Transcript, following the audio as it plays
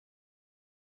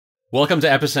Welcome to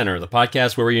Epicenter, the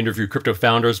podcast where we interview crypto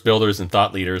founders, builders, and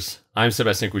thought leaders. I'm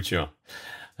Sébastien Couture.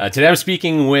 Today I'm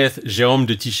speaking with Jerome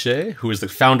de Tychey, who is the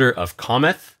founder of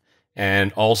Cometh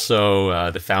and also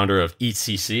the founder of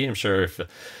ETHCC. I'm sure if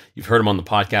you've heard him on the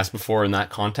podcast before in that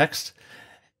context.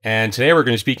 And today we're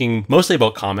going to be speaking mostly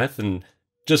about Cometh. And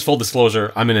just full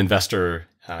disclosure, I'm an investor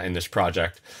in this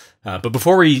project. But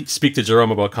before we speak to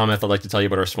Jerome about Cometh, I'd like to tell you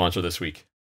about our sponsor this week.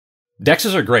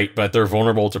 DEXs are great, but they're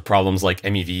vulnerable to problems like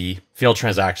MEV, failed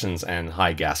transactions, and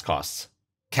high gas costs.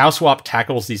 CowSwap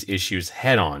tackles these issues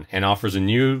head-on and offers a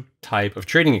new type of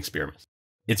trading experiment.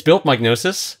 It's built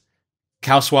Magnosis.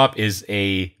 CowSwap is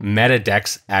a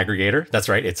meta-DEX aggregator. That's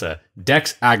right, it's a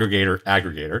DEX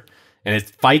aggregator, and it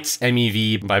fights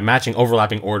MEV by matching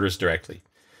overlapping orders directly.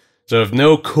 So if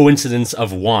no coincidence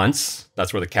of wants,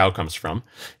 that's where the cow comes from,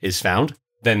 is found,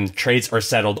 then trades are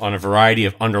settled on a variety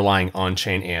of underlying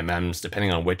on-chain AMMs,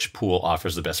 depending on which pool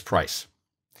offers the best price.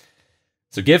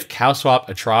 So give CowSwap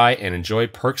a try and enjoy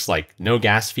perks like no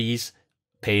gas fees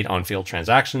paid on failed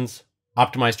transactions,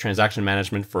 optimized transaction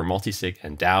management for multisig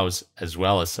and DAOs, as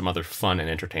well as some other fun and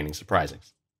entertaining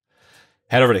surprisings.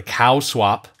 Head over to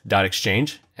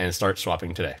cowswap.exchange and start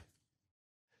swapping today.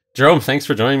 Jerome, thanks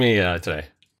for joining me today.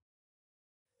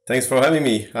 Thanks for having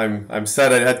me. I'm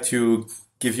sad I had to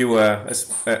give you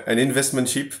an investment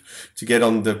ship to get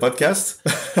on the podcast,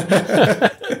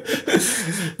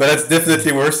 but that's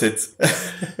definitely worth it.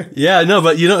 Yeah, no,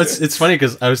 but you know, it's funny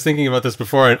because I was thinking about this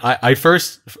before, and I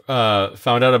first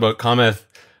found out about Cometh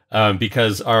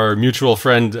because our mutual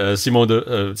friend Simon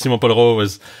Polero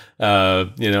was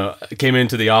came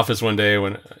into the office one day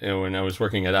when I was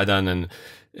working at Adan,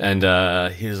 and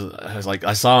I was like,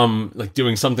 I saw him like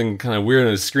doing something kind of weird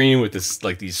on his screen with this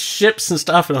like these ships and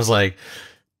stuff, and I was like,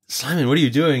 Simon, what are you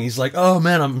doing? He's like, oh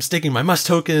man, I'm staking my Must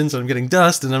tokens and I'm getting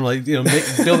dust, and I'm like,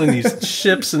 building these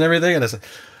ships and everything. And I said,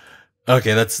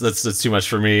 okay, that's too much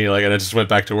for me. Like, and I just went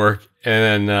back to work.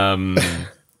 And then,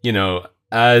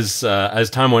 as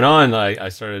time went on, I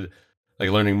started like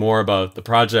learning more about the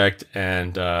project,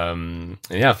 and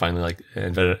yeah, finally like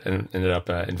ended up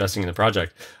investing in the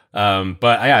project. But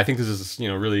yeah, I think this is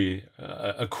really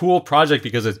a cool project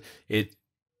because it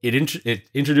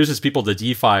introduces people to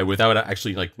DeFi without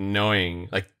actually like knowing,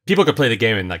 like people could play the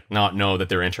game and like not know that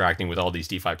they're interacting with all these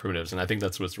DeFi primitives. And I think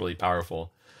that's what's really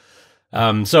powerful.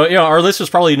 So, our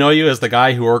listeners probably know you as the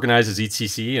guy who organizes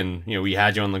ETHCC, and, we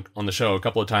had you on the show a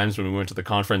couple of times when we went to the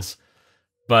conference,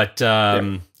 but,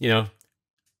 tell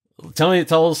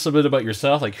us a bit about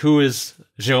yourself. Like, who is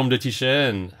Jérôme de Tychey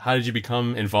and how did you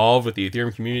become involved with the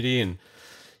Ethereum community? And,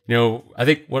 I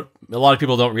think what a lot of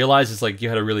people don't realize is like you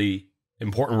had a really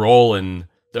important role in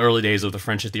the early days of the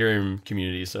French Ethereum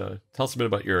community. So tell us a bit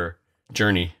about your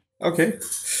journey. Okay.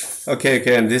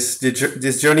 And this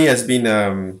journey has been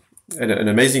an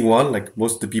amazing one. Like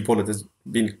most of the people, that has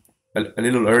been a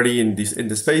little early in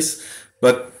the space,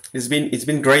 but it's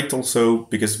been great also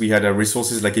because we had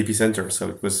resources like Epicenter. So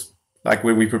it was like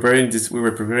when we were preparing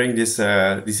this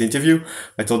interview,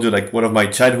 I told you like one of my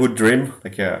childhood dream,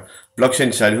 like a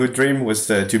blockchain childhood dream, was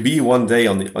to be one day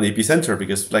on Epicenter,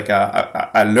 because like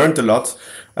I learned a lot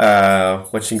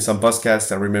watching some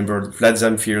podcasts. I remember Vlad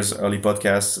Zamfir's early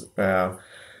podcasts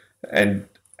and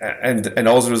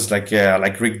others like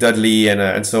Rick Dudley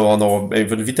and so on, or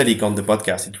even Vitalik on the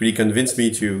podcast. It really convinced me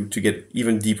to get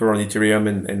even deeper on Ethereum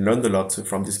and learned a lot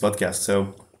from this podcast.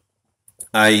 So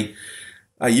I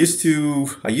used to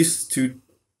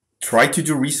try to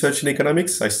do research in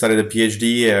economics. I started a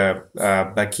PhD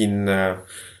back in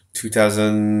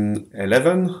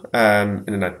 2011, and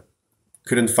then I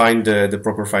couldn't find the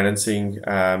proper financing.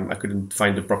 I couldn't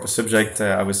find the proper subject.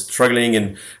 I was struggling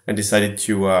and decided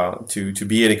to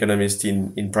be an economist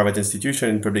in private institutions,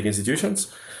 in public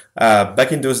institutions.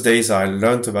 Back in those days, I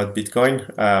learned about Bitcoin.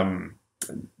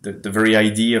 The very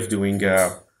idea of doing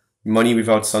money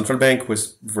without central bank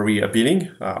was very appealing.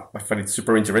 I found it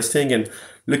super interesting. And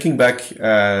looking back,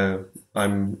 I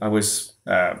was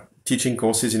teaching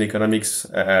courses in economics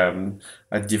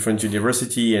at different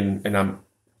university, and I'm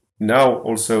now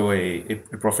also a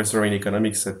professor in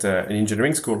economics at an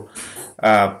engineering school.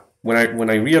 When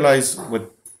I realized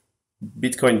what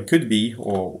Bitcoin could be,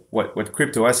 or what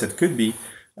crypto asset could be,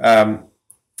 I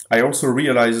also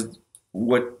realized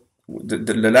what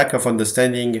the lack of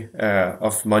understanding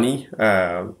of money,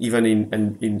 even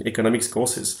in economics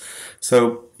courses.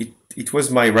 So it was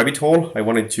my rabbit hole. I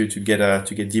wanted to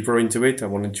get deeper into it. I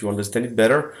wanted to understand it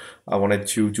better. I wanted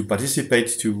to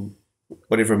participate to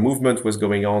whatever movement was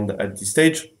going on at this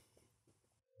stage.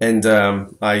 And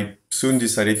I soon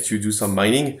decided to do some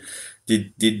mining.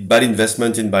 did bad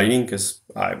investment in buying because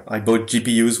I bought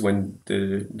GPUs when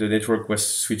the network was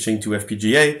switching to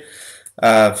FPGA.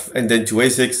 And then to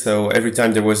ASIC. So every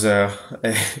time there was a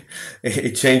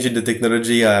change in the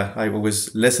technology, I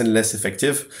was less and less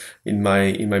effective in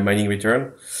my mining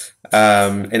return.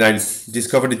 And I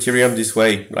discovered Ethereum this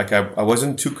way. Like I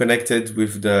wasn't too connected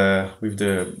with the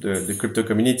crypto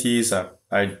communities.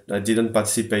 I didn't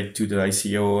participate to the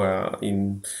ICO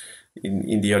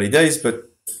in the early days, but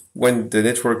when the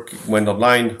network went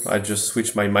online, I just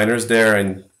switched my miners there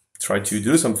and tried to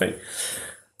do something.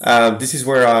 This is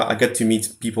where I get to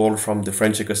meet people from the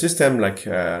French ecosystem, like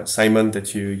Simon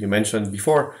that you mentioned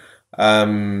before.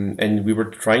 And we were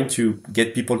trying to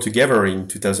get people together in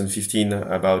 2015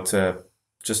 about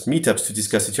just meetups to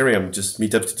discuss Ethereum, just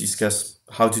meetups to discuss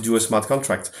how to do a smart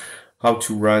contract, how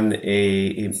to run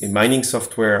a mining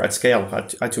software at scale,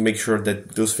 how to make sure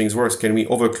that those things work. Can we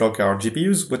overclock our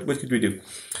GPUs? What could we do?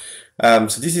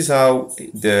 So this is how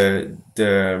the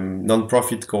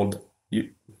nonprofit called,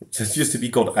 it used to be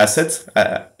called Asset,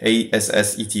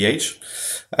 ASSETH.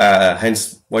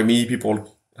 Hence why many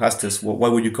people asked us, why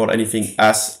would you call anything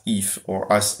as if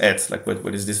or as et? Like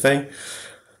what is this thing?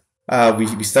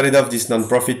 We started off this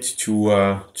nonprofit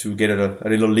to get a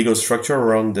little legal structure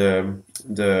around the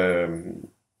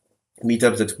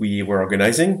meetups that we were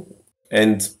organizing.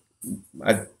 And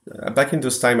back in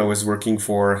those time, I was working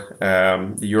for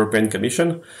the European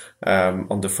Commission.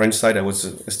 On the French side, I was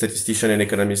a statistician and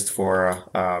economist for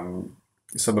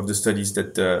some of the studies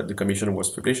that the Commission was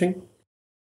publishing.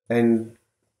 And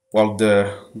while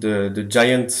the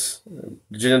giant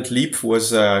leap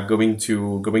was going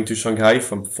to Shanghai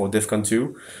for DEF CON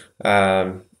 2,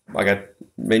 I got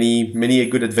many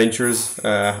good adventures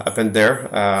happened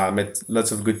there. I met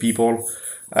lots of good people.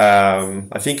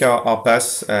 I think our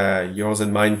paths, yours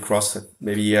and mine, crossed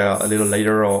maybe a little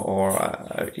later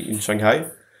or in Shanghai.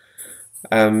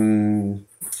 And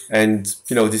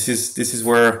this is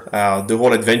where the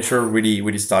whole adventure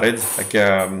really started. Like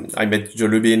I met Joe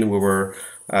Lubin. We were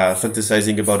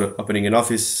fantasizing about opening an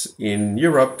office in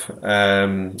Europe.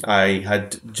 I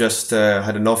had just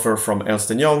had an offer from Ernst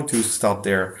 & Young to start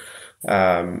their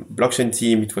blockchain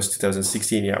team. It was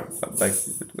 2016, yeah, like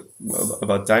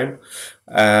about time.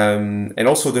 And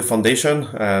also the foundation,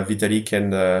 Vitalik,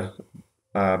 and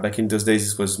back in those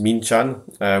days it was Min Chan.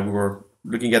 We were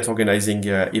looking at organizing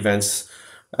events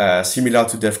similar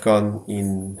to DEF CON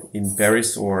in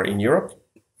Paris or in Europe.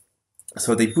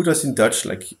 So they put us in touch,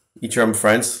 like Ethereum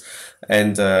France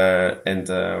and the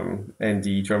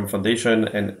Ethereum Foundation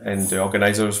and the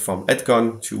organizers from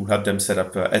EdCon to help them set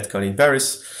up EdCon in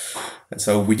Paris. And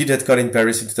so we did EdCon in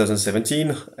Paris in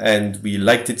 2017, and we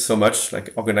liked it so much.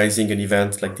 Like organizing an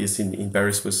event like this in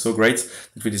Paris was so great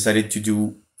that we decided to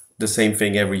do the same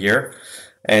thing every year.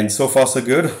 And so far so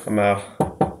good. I'm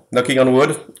knocking on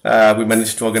wood. We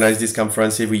managed to organize this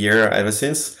conference every year ever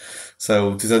since.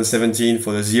 So 2017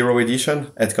 for the 0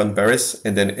 edition, EdCon Paris,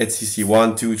 and then EdCC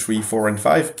 1, 2, 3, 4, and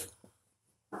 5.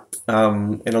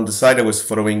 And on the side, I was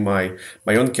following my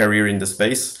own career in the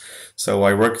space. So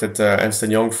I worked at Ernst &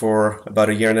 Young for about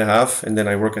a year and a half, and then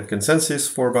I worked at ConsenSys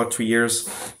for about 3 years,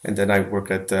 and then I worked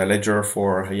at Ledger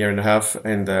for a year and a half,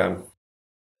 and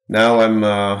now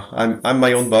I'm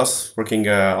my own boss, working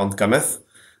on Cometh.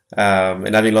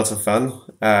 And having lots of fun.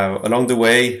 Along the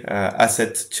way,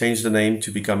 Asset changed the name to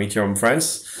become Ethereum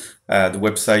France. The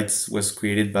website was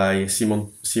created by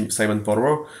Simon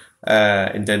Porro.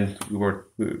 And then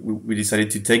we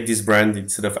decided to take this brand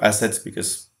instead of Asset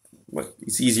because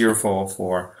it's easier for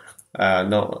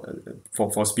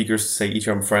speakers to say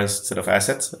Ethereum France instead of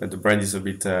Asset. The brand is a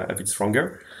bit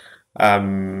stronger.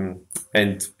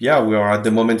 And yeah, we are at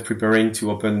the moment preparing to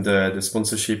open the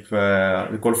sponsorship,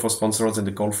 the call for sponsors and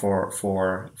the call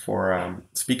for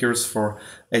speakers for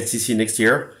HCC next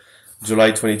year,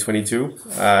 July 2022.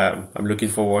 I'm looking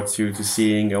forward to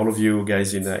seeing all of you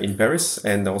guys in Paris,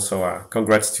 and also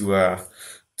congrats to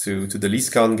the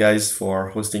LeaseCon guys for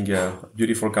hosting a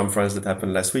beautiful conference that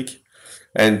happened last week.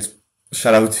 And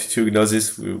shout out to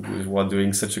Gnosis, who are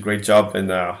doing such a great job.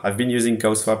 And I've been using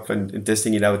CoSwap and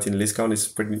testing it out in LeaseCon. It's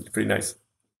pretty nice.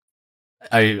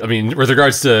 I mean, with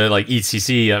regards to like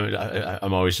ECC,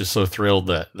 I'm always just so thrilled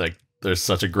that like there's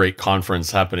such a great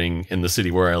conference happening in the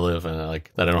city where I live, and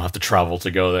like that I don't have to travel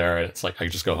to go there. It's like I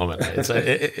just go home at night.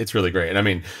 It's really great. And I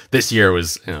mean, this year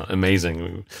was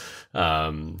amazing.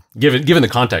 Given the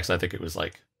context, I think it was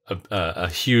like a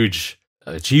huge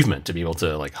achievement to be able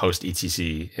to like host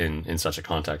ECC in such a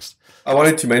context. I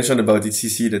wanted to mention about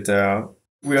ECC that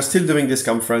we are still doing this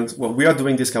conference. Well, we are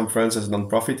doing this conference as a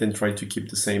nonprofit and trying to keep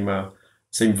the same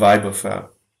vibe of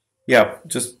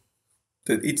just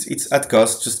it's at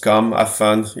cost. Just come, have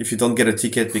fun. If you don't get a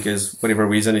ticket because whatever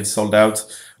reason it's sold out,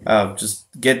 just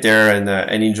get there and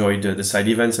enjoy the side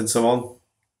events and so on.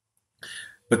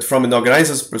 But from an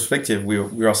organizer's perspective,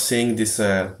 we are seeing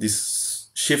this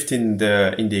shift in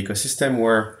the ecosystem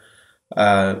where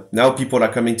now people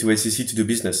are coming to ACC to do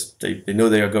business. They know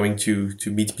they are going to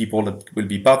meet people that will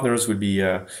be partners, will be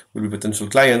potential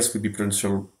clients, will be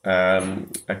potential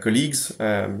colleagues.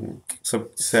 So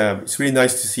it's really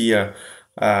nice to see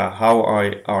how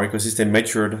our ecosystem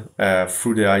matured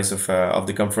through the eyes of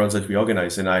the conference that we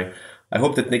organize. And I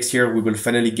hope that next year we will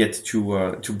finally get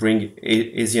to bring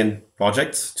Asian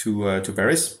projects to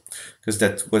Paris, because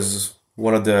that was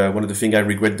one of the things I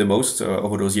regret the most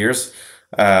over those years.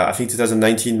 I think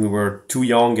 2019 we were too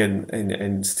young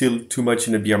and still too much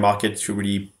in the beer market to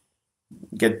really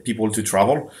get people to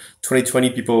travel. 2020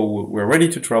 people were ready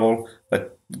to travel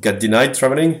but got denied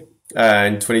traveling.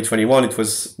 In 2021 it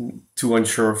was too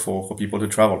unsure for people to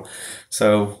travel.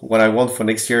 So what I want for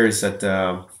next year is that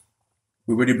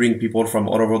we really bring people from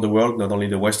all over the world, not only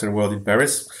the Western world in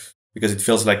Paris, because it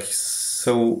feels like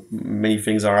so many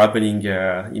things are happening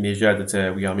in Asia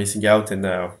that we are missing out, and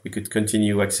we could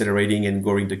continue accelerating and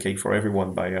growing the cake for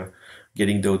everyone by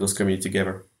getting those communities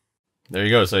together. There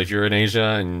you go. So if you're in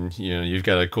Asia and you've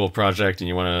got a cool project and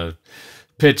you want to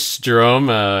pitch Jerome,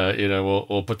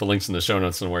 we'll put the links in the show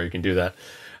notes on where you can do that.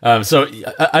 So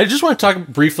I just want to talk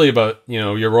briefly about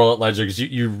your role at Ledger, because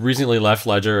you recently left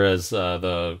Ledger as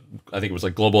I think it was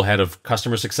like global head of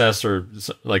customer success or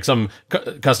like some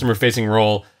customer facing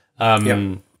role.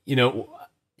 Because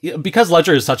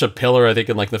Ledger is such a pillar, I think,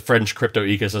 in like the French crypto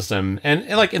ecosystem and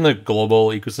like in the global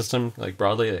ecosystem, like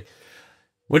broadly, like,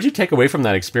 what did you take away from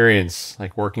that experience,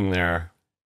 like working there?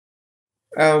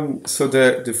 So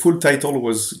the full title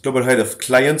was global head of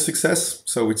client success.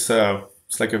 So it's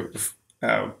like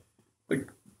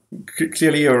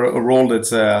clearly a role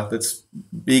that's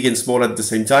big and small at the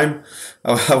same time.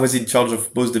 I was in charge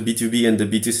of both the B2B and the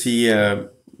B2C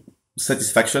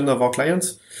satisfaction of our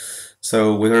clients.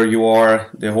 So whether you are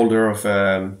the holder of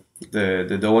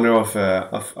the owner of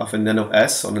a Nano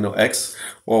S or Nano X,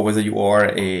 or whether you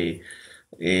are a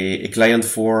client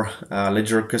for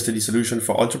Ledger custody solution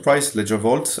for enterprise, Ledger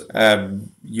Vault,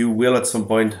 you will at some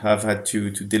point have had to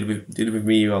deal with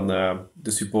me on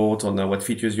the support, on what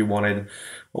features you wanted,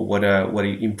 or what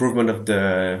improvement of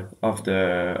the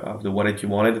wallet you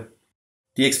wanted.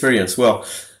 The experience, well,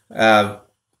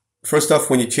 first off,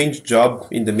 when you change job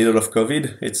in the middle of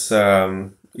COVID, it's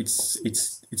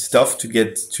tough to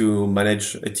get to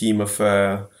manage a team of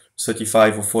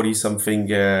 35 or 40 something.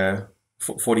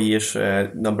 40-ish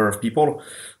number of people.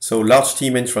 So large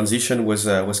team in transition was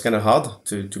kind of hard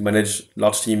to manage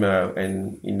large team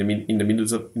and in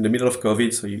the middle of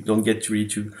COVID. So you don't get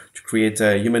to create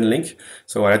a human link.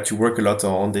 So I had to work a lot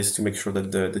on this to make sure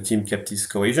that the team kept its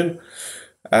cohesion.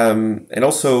 And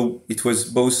also it was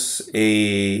both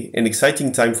an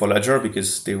exciting time for Ledger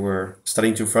because they were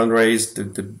starting to fundraise.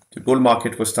 The bull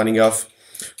market was starting off,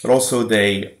 but also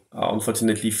they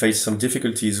unfortunately faced some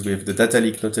difficulties with the data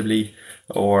leak, notably,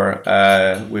 or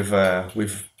with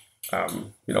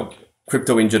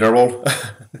crypto in general.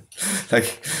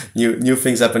 Like new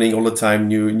things happening all the time,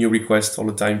 new requests all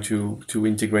the time to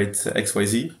integrate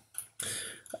XYZ.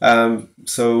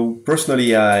 So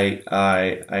personally, I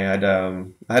had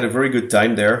a very good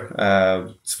time there.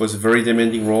 It was a very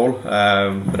demanding role,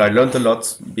 but I learned a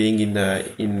lot being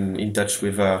in touch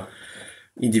with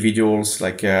individuals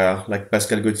like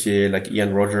Pascal Gauthier, like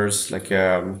Ian Rogers, like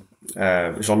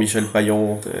Jean-Michel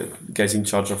Payon, the guys in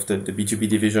charge of the B2B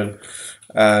division.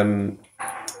 And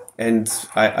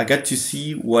I got to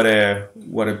see what a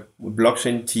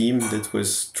blockchain team that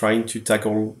was trying to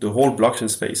tackle the whole blockchain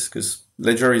space, because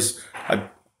Ledger is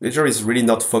really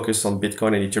not focused on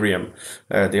Bitcoin and Ethereum.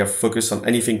 They are focused on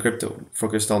anything crypto,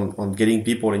 focused on getting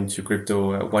people into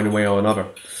crypto one way or another.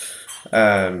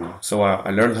 So I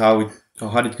learned how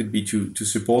hard it could be to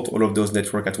support all of those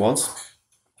networks at once.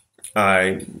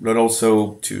 I learned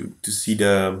also to see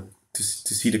the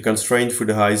constraint through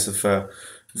the eyes of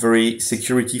very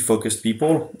security focused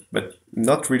people, but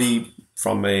not really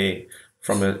from a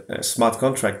smart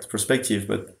contract perspective,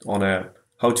 but on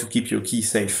how to keep your key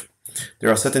safe.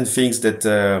 There are certain things that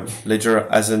Ledger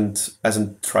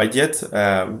hasn't tried yet,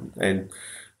 and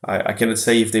I cannot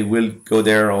say if they will go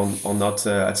there or not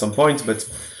at some point. But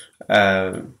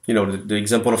the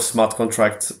example of smart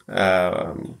contract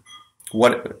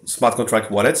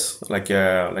wallets, like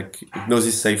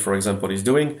Hypnosis Safe, for example, is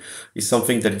doing, is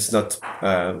something that is not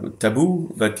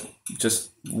taboo, but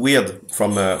just weird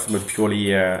from a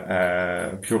purely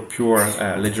pure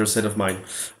Ledger set of mind.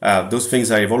 Those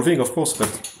things are evolving, of course,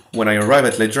 but when I arrived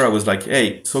at Ledger, I was like,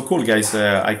 "Hey, so cool, guys!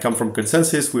 I come from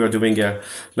ConsenSys. We are doing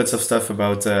lots of stuff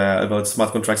about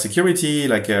smart contract security,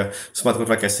 like smart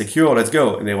contract as secure. Let's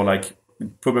go!" And they were like,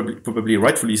 probably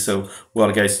rightfully so.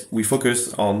 Well, guys, we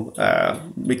focus on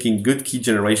making good key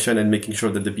generation and making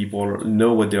sure that the people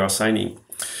know what they are signing.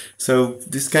 So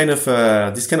this kind of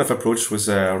approach was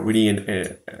really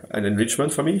an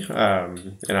enrichment for me,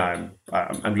 and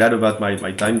I'm glad about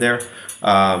my time there.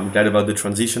 I'm glad about the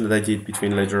transition that I did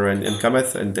between Ledger and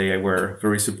Cometh, and they were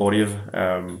very supportive.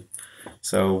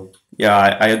 So yeah,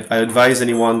 I advise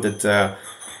anyone that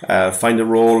find a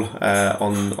role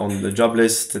on the job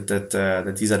list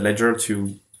that is at Ledger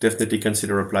to definitely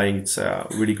consider applying. It's a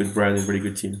really good brand and really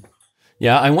good team.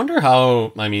 Yeah, I wonder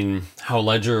how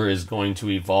Ledger is going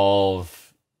to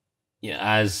evolve,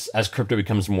 as crypto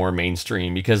becomes more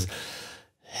mainstream, because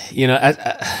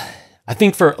I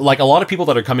think for like a lot of people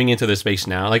that are coming into this space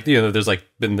now, like there's like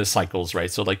been the cycles, right?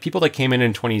 So like people that came in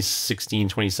 2016,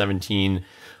 2017,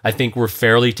 I think were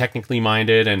fairly technically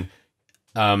minded and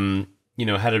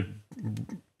had a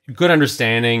good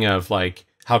understanding of like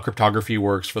how cryptography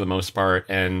works for the most part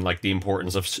and like the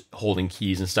importance of holding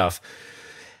keys and stuff.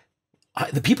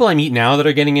 The people I meet now that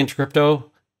are getting into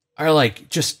crypto are like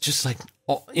just like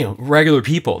regular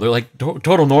people. They're like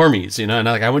total normies, And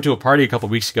like I went to a party a couple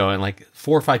of weeks ago, and like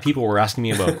 4 or 5 people were asking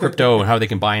me about crypto and how they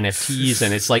can buy NFTs,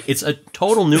 and it's like it's a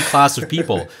total new class of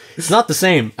people. It's not the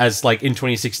same as like in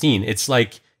 2016. It's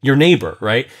like your neighbor,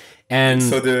 right? And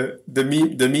so the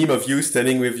meme of you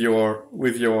standing with your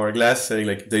glass saying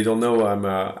like they don't know I'm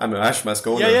a hash mask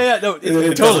owner. Yeah. No, it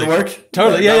totally doesn't work.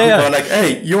 Totally, People yeah. are like,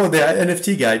 hey, you're the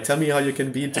NFT guy. Tell me how you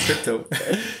can be into crypto.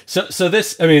 So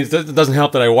this, I mean, it doesn't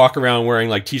help that I walk around wearing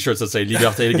like T-shirts that say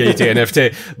 "Liberté, Égalité,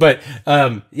 NFT." But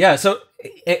yeah. So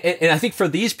and I think for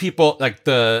these people, like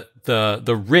the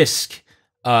risk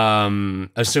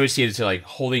associated to like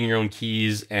holding your own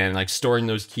keys and like storing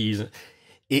those keys.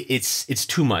 It's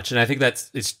too much, and I think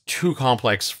it's too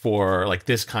complex for like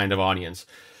this kind of audience.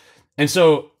 And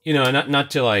so not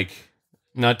to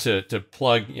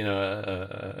plug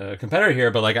a competitor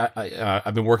here, but like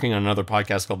I've been working on another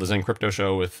podcast called the Zen Crypto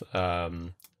Show with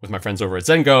my friends over at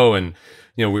ZenGo, and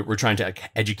we're trying to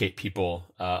educate people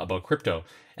about crypto.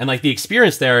 And like the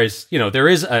experience there is there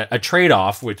is a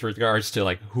trade-off with regards to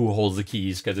like who holds the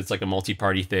keys, because it's like a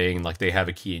multi-party thing. Like they have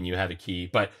a key and you have a key,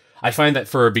 but I find that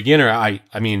for a beginner, I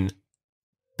mean,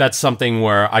 that's something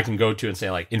where I can go to and say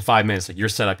like in 5 minutes, like you're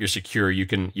set up, you're secure, you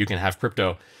can have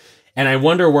crypto. And I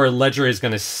wonder where Ledger is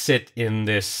going to sit in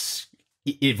this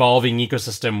evolving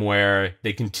ecosystem where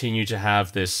they continue to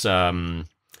have this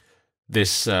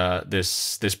this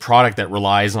product that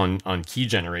relies on key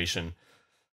generation.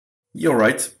 You're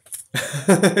right.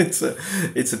 it's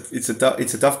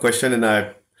a tough question,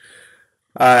 and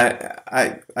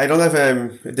I don't have a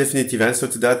definitive answer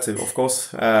to that, of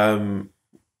course.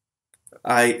 I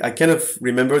kind of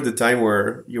remember the time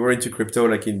where you were into crypto,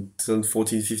 like in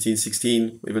 2014, 15,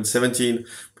 16, even 17.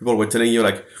 People were telling you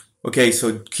like, okay,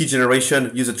 so key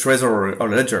generation, use a Trezor or a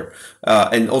Ledger,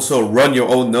 and also run your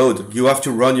own node. You have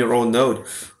to run your own node.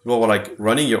 People were like,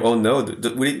 running your own node.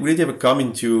 Will it ever come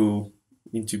into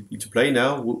play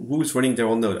now? Who's running their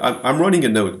own node? I'm running a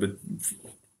node, but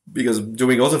because I'm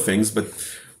doing other things. But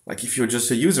like, if you're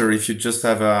just a user, if you just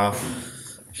have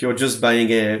if you're just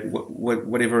buying a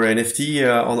whatever NFT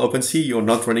on OpenSea, you're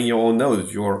not running your own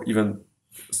node. You're even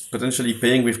potentially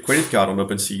paying with credit card on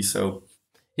OpenSea. So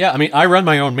yeah, I mean, I run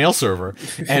my own mail server,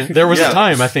 and there was a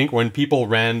time I think when people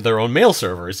ran their own mail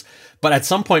servers. But at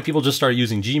some point, people just started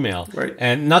using Gmail, right.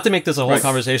 And not to make this a whole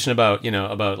conversation about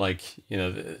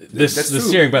this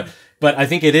steering, but I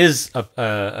think it is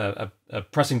a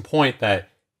pressing point that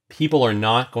people are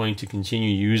not going to continue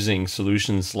using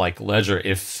solutions like Ledger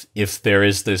if there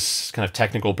is this kind of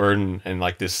technical burden and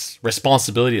like this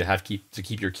responsibility to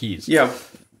keep your keys. Yeah,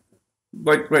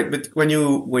 right. But when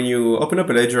you open up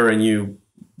a Ledger and you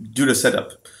do the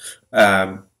setup.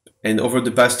 And over the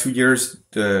past 2 years,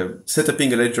 the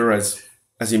setuping a Ledger has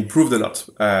improved a lot.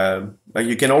 Like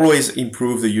you can always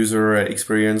improve the user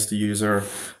experience, the user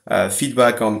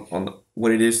feedback on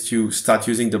what it is to start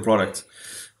using the product.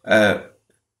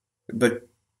 But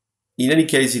in any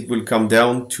case, it will come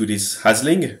down to this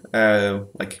hassling.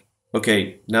 Like,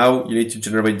 okay, now you need to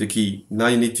generate the key. Now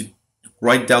you need to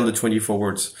write down the 24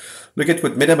 words. Look at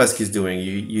what MetaMask is doing.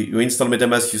 You install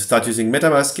MetaMask, you start using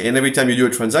MetaMask, and every time you do a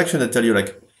transaction, they tell you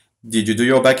like, did you do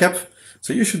your backup?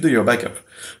 So you should do your backup.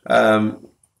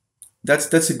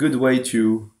 That's a good way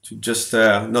to just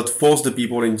not force the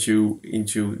people into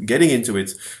getting into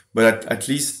it, but at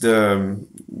least the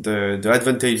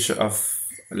advantage of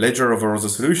Ledger over the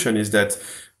solution is that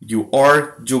you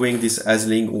are doing this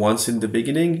hassling once in the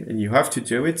beginning, and you have to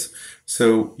do it.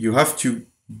 So you have to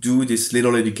do this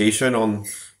little education on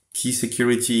key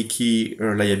security, key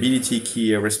reliability,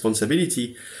 key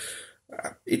responsibility.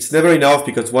 It's never enough,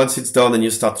 because once it's done and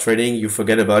you start trading, you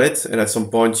forget about it. And at some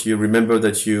point you remember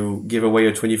that you give away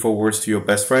your 24 words to your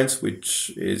best friends,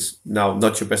 which is now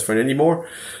not your best friend anymore.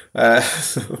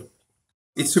 So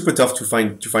it's super tough to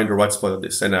find the right spot of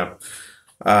this. And at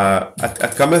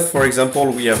Cometh, for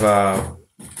example, we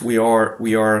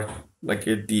are like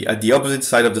at the opposite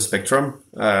side of the spectrum.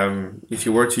 If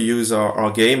you were to use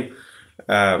our game,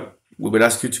 we would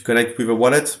ask you to connect with a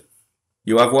wallet.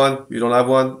 You have one, you don't have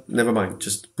one, never mind.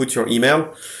 Just put your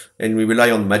email, and we rely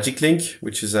on Magic Link,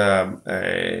 which is a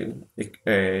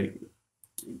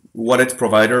wallet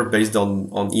provider based on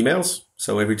emails.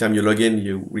 So every time you log in,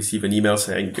 you receive an email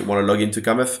saying, you want to log into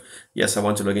Cometh? Yes, I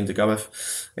want to log into Cometh.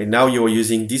 And now you're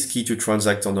using this key to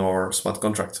transact on our smart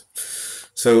contract.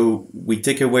 So we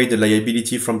take away the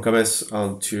liability from Cometh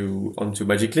onto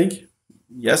Magic Link.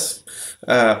 Yes,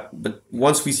 but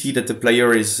once we see that the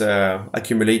player is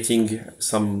accumulating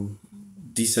some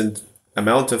decent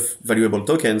amount of valuable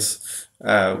tokens,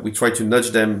 we try to nudge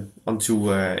them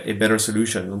onto a better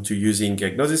solution, onto using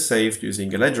Gnosis Safe,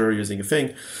 using a ledger, using a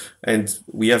thing. And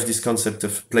we have this concept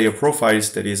of player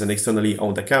profiles that is an externally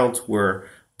owned account, where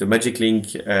the Magic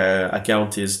Link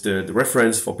account is the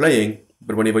reference for playing.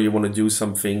 But whenever you want to do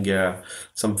something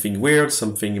weird,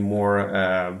 something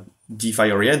more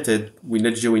DeFi oriented, we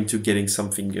nudge you into getting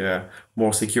something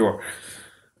more secure.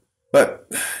 But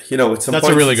at some that's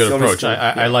point, a really good approach.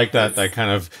 I like that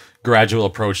kind of gradual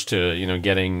approach to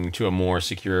getting to a more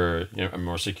secure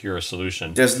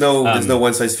solution. There's no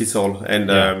one size fits all, and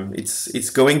it's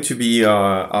going to be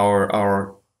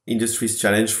our industry's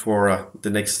challenge for the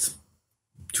next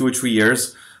 2 or 3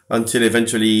 years, until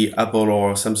eventually Apple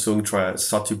or Samsung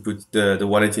start to put the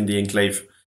wallet in the enclave.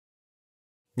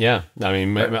 Yeah, I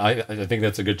mean, I think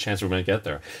that's a good chance we're going to get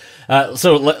there.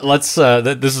 So let's.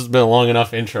 This has been a long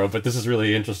enough intro, but this is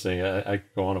really interesting. I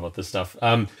could go on about this stuff.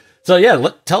 So yeah,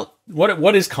 tell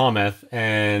what is Cometh,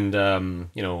 and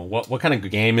what kind of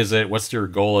game is it? What's your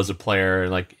goal as a player?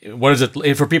 Like, what is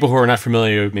it for people who are not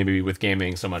familiar maybe with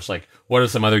gaming so much? Like, what are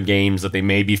some other games that they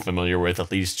may be familiar with,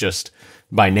 at least just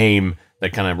by name,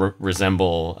 that kind of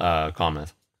resemble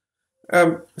Cometh?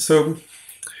 So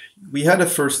we had a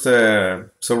first.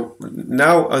 So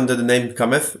now under the name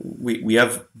Cometh, we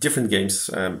have different games.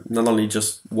 Not only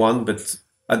just one, but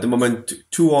at the moment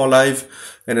 2 are live,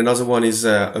 and another one is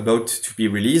about to be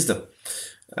released.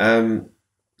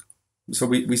 So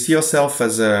we see ourselves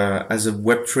as a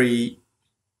Web3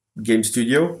 game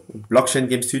studio, blockchain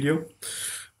game studio,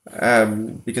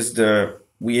 because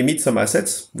we emit some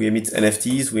assets, we emit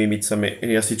NFTs, we emit some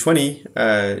ERC20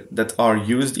 that are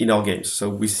used in our games. So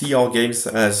we see our games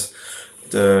as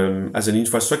an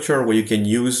infrastructure where you can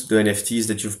use the NFTs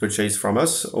that you've purchased from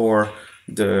us, or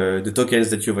the tokens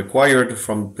that you've acquired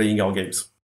from playing our games.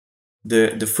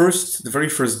 The very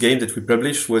first game that we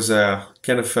published was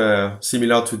kind of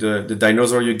similar to the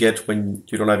dinosaur you get when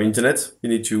you don't have internet. You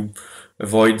need to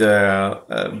avoid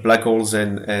black holes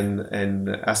and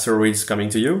asteroids coming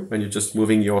to you when you're just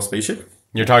moving your spaceship.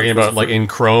 You're talking about like in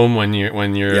Chrome when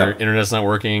your internet's not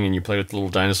working and you play with the little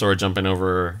dinosaur jumping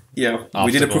over. Yeah,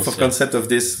 we did a proof of concept of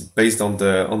this based on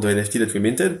the NFT that we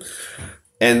minted,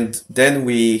 and then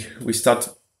we start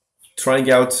trying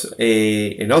out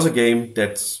another game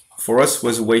that for us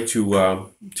was a way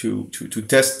to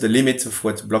test the limit of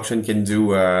what blockchain can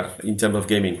do in terms of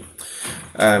gaming.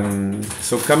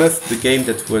 So Cometh, the game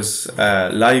that was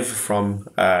live from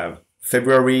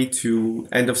February to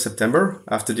end of September.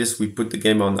 After this, we put the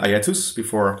game on hiatus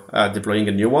before deploying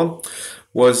a new one.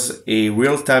 Was a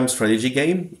real-time strategy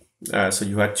game. So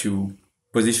you had to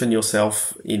position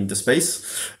yourself in the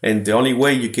space, and the only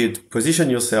way you could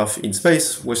position yourself in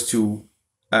space was to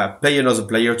pay another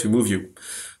player to move you.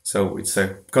 So it's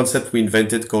a concept we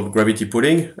invented called gravity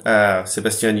pulling.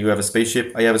 Sebastian, you have a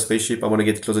spaceship. I have a spaceship. I want to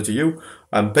get closer to you.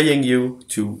 I'm paying you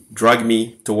to drag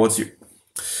me towards you.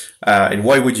 And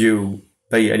why would you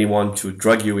pay anyone to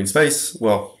drag you in space?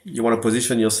 Well, you want to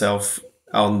position yourself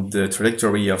on the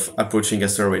trajectory of approaching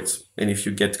asteroids. And if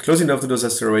you get close enough to those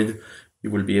asteroids,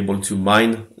 you will be able to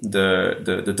mine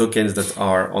the tokens that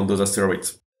are on those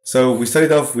asteroids. So we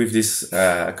started off with this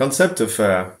concept of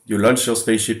you launch your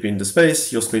spaceship in the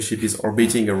space, your spaceship is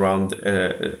orbiting around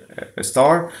a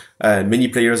star, many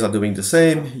players are doing the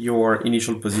same, your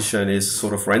initial position is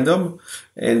sort of random,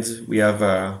 and we have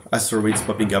asteroids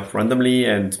popping up randomly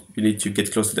and you need to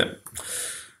get close to them.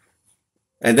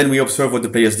 And then we observe what the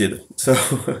players did. So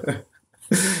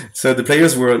So the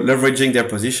players were leveraging their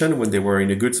position. When they were in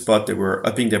a good spot, they were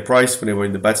upping their price. When they were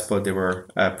in the bad spot, they were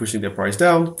pushing their price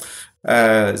down.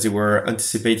 They were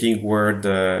anticipating where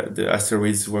the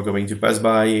asteroids were going to pass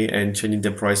by and changing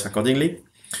their price accordingly.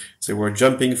 So they were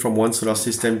jumping from one solar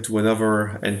system to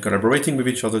another and collaborating with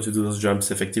each other to do those jumps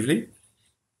effectively.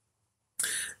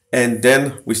 And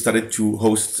then we started to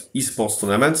host esports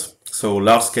tournaments. So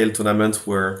large-scale tournaments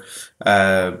where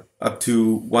up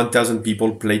to 1,000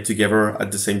 people played together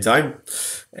at the same time.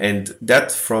 And that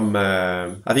from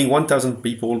having 1,000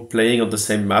 people playing on the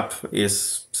same map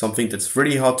is something that's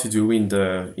really hard to do in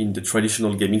the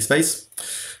traditional gaming space.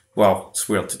 Well, it's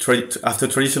weird. After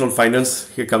traditional finance,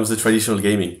 here comes the traditional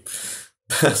gaming.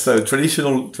 So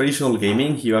traditional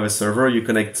gaming, you have a server, you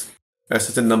connect a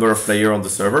certain number of players on the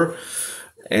server.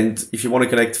 And if you want to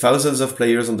connect thousands of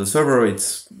players on the server, it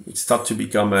starts to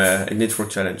become a network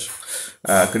challenge.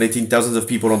 Connecting thousands of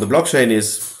people on the blockchain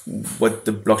is what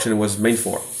the blockchain was made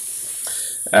for.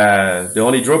 The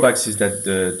only drawbacks is that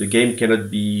the game cannot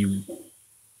be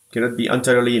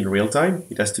entirely in real time.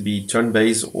 It has to be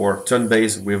turn-based or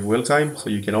turn-based with real time. So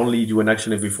you can only do an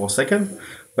action every 4 seconds,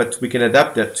 but we can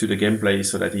adapt that to the gameplay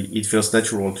so that it feels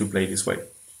natural to play this way.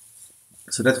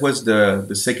 So that was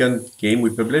the second game we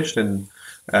published, and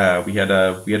we had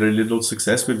a little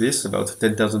success with this. About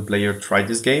 10,000 players tried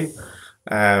this game,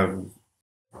 and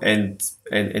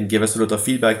gave us a lot of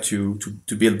feedback to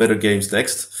build better games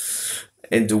next.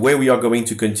 And the way we are going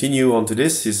to continue onto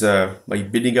this is by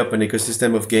building up an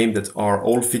ecosystem of games that are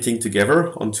all fitting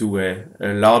together onto a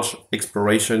large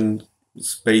exploration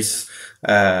space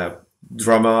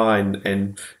drama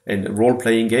and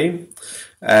role-playing game.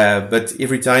 But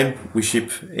every time we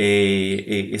ship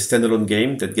a standalone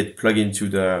game that get plugged into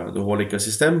the whole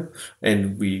ecosystem,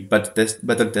 and we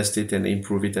battle test it and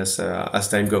improve it as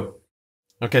time go.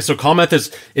 Okay, so Cometh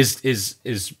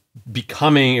is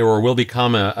becoming or will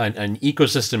become an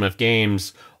ecosystem of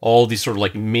games. All these sort of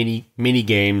like mini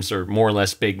games or more or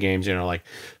less big games, like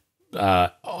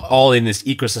all in this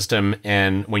ecosystem.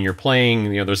 And when you're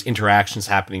playing, there's interactions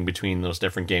happening between those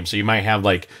different games. So you might have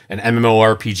like an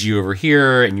MMORPG over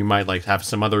here, and you might like have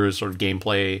some other sort of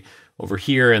gameplay over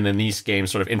here, and then these games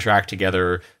sort of interact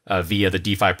together via the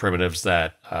DeFi primitives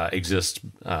that exist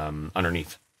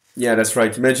underneath. Yeah, that's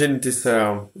right. Imagine this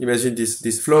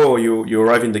flow. You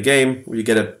arrive in the game, you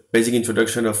get a basic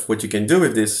introduction of what you can do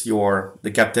with this. You are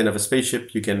the captain of a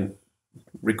spaceship. You can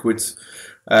recruit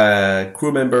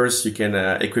crew members. You can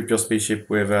equip your spaceship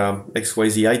with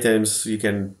XYZ items. You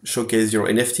can showcase your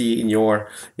NFT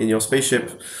in your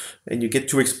spaceship, and you get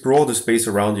to explore the space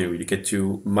around you. You get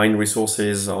to mine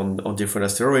resources on different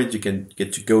asteroids. You can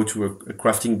get to go to a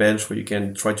crafting bench where you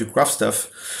can try to craft stuff.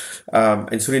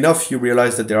 And soon enough, you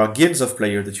realize that there are guilds of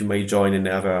players that you may join and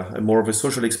have a more of a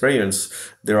social experience.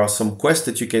 There are some quests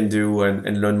that you can do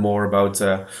and learn more about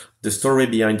the story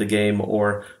behind the game,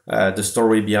 or the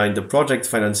story behind the project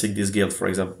financing this guild, for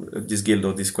example, this guild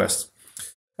or this quest.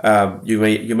 You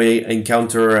may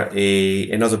encounter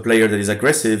another player that is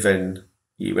aggressive, and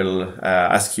he will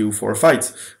ask you for a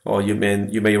fight, or you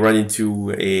may run into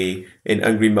an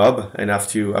angry mob and have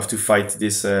to fight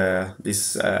this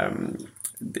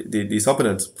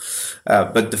opponent.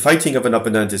 But the fighting of an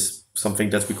opponent is something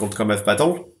that we call Cometh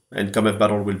Battle, and Cometh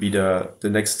Battle will be the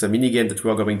next minigame that we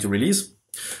are going to release.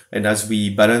 And as we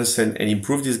balance and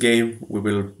improve this game, we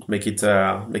will make it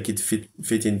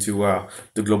fit into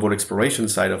the global exploration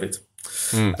side of it.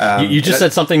 You just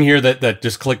said something here that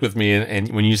just clicked with me, and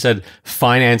when you said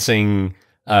financing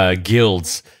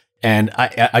guilds, and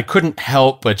I couldn't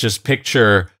help but just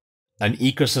picture an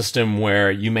ecosystem where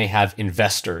you may have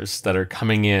investors that are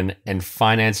coming in and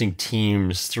financing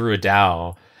teams through a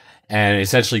DAO, and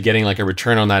essentially getting like a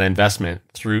return on that investment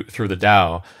through the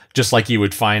DAO, just like you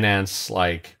would finance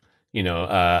like an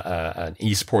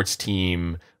esports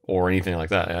team or anything like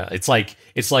that. It's like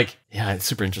yeah, it's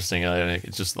super interesting.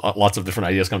 It's just lots of different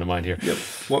ideas come to mind here. Yep.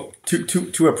 Well,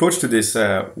 two approach to this.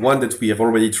 One that we have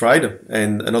already tried,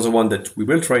 and another one that we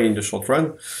will try in the short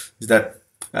run, is that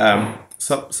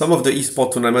some of the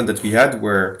esport tournament that we had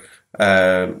were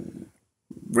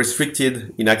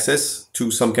restricted in access to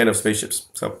some kind of spaceships.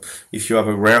 So if you have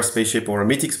a rare spaceship or a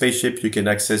mythic spaceship, you can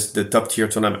access the top tier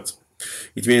tournament.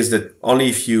 It means that only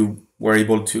if you were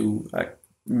able to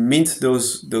mint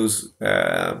those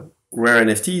rare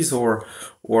NFTs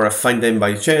or find them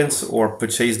by chance or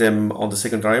purchase them on the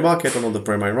secondary market or on the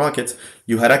primary market,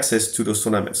 you had access to those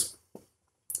tournaments.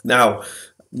 Now,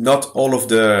 not all of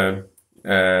the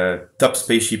top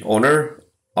spaceship owner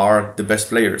are the best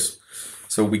players.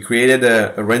 So we created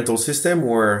a rental system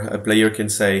where a player can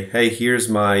say, hey, here's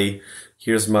my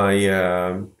Here's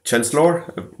my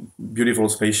Chancellor, a beautiful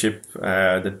spaceship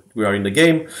that we are in the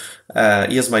game.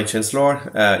 Here's my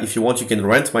Chancellor. If you want, you can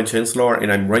rent my Chancellor,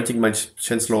 and I'm renting my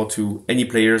Chancellor to any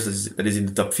players that is in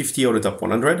the top 50 or the top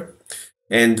 100.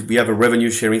 And we have a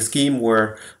revenue sharing scheme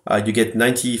where you get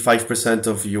 95%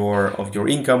 of your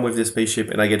income with the spaceship,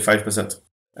 and I get 5%.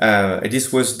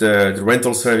 This was the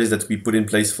rental service that we put in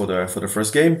place for the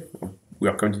first game. We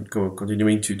are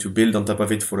continuing to build on top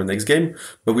of it for the next game,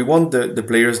 but we want the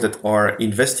players that are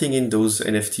investing in those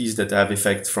NFTs that have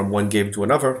effects from one game to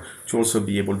another to also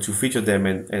be able to feature them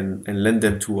and lend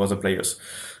them to other players.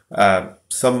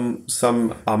 Some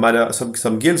armada,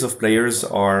 some guilds of players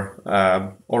are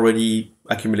already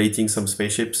accumulating some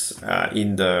spaceships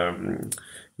in that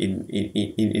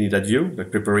view,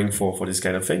 like preparing for this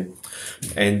kind of thing.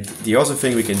 And the other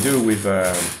thing we can do with,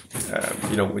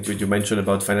 what you mentioned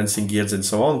about financing guilds and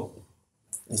so on,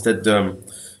 is that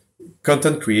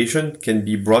content creation can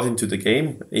be brought into the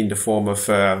game in the form of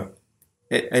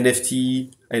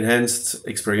NFT enhanced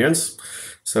experience.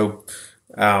 So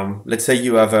let's say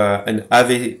you have an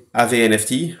AV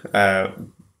NFT,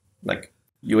 like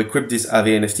you equip this AV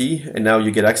NFT, and now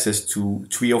you get access to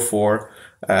 3 or 4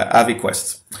 AV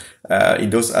quests.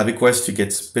 In those AV quests, you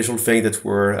get special things that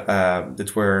were a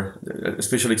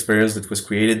special experience that was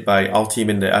created by our team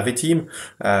and the AV team,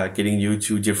 getting you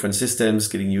to different systems,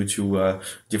 getting you to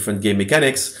different game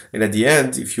mechanics. And at the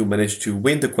end, if you manage to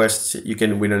win the quest, you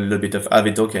can win a little bit of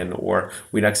AV token or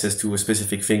win access to a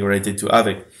specific thing related to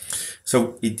AV.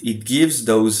 So it gives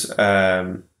those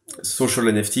social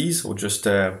NFTs or just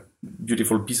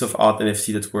beautiful piece of art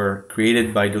NFT that were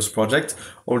created by those projects,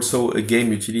 also a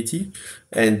game utility,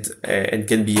 and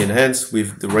can be enhanced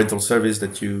with the rental service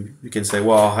that you can say,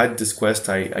 well, I had this quest,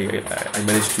 I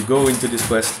managed to go into this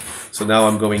quest, so now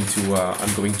I'm going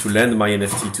to lend my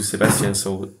NFT to Sebastian,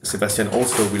 so Sebastian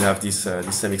also will have this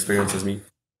same experience as me.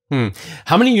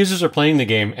 How many users are playing the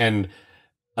game, and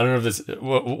I don't know if this,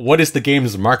 what is the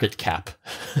game's market cap?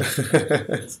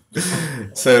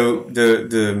 So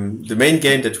the main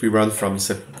game that we run from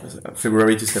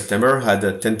February to September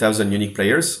had 10,000 unique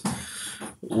players,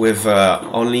 with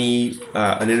only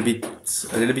a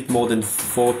little bit more than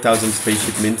 4,000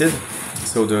 spaceship minted.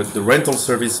 So the rental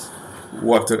service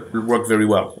worked very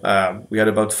well. We had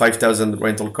about 5,000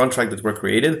 rental contracts that were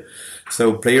created.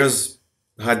 So players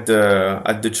had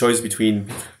the choice between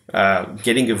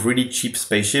getting a really cheap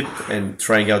spaceship and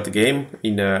trying out the game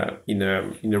in a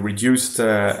reduced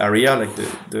area, like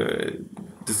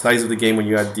the size of the game when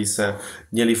you had this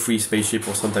nearly free spaceship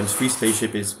or sometimes free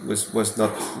spaceship was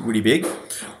not really big,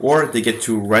 or they get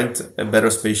to rent a better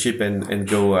spaceship and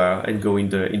go in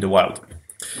the wild.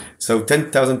 So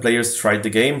 10,000 players tried the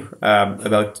game.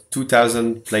 About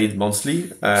 2,000 played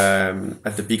monthly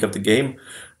at the peak of the game,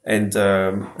 and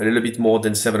a little bit more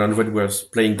than 700 were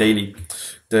playing daily.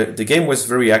 The game was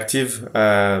very active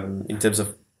in terms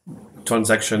of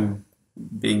transaction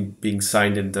being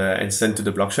signed and sent to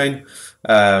the blockchain.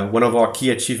 One of our key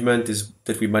achievements is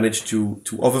that we managed to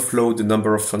overflow the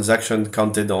number of transactions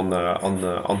counted on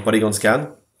Polygon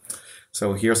Scan.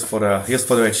 So here's for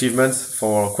the achievements.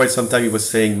 For quite some time, it was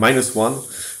saying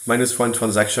 -1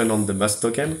 transaction on the Must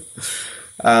token.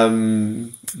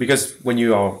 Because when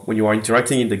you are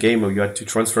interacting in the game, you had to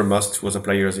transfer Must to other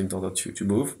players in order to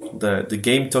move. The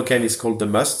game token is called the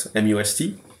Must,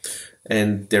 MUST,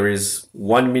 and there is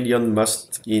 1 million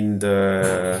Must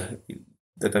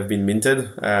that have been minted,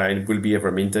 and will be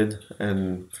ever minted.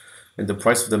 And the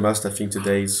price of the Must, I think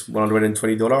today is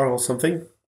 $120 or something.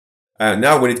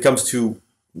 Now, when it comes to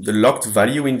the locked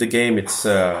value in the game, it's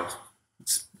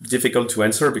difficult to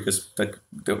answer because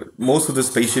most of the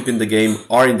spaceship in the game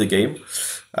are in the game.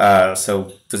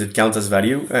 So does it count as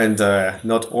value? And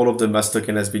not all of the Must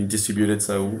token has been distributed.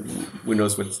 So who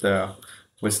knows well,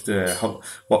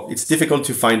 it's difficult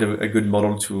to find a good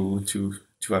model to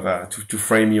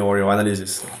frame your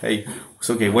analysis. Hey,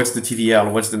 so okay, what's the TVL?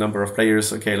 What's the number of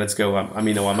players? Okay, let's go.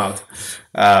 I'm out.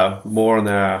 More on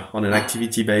an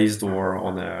activity based or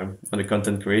on a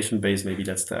content creation based. Maybe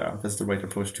that's the right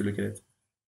approach to look at it.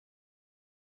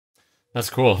 That's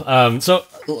cool. So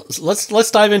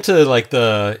let's dive into like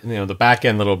the back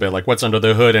end a little bit, like what's under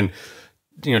the hood, and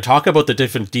talk about the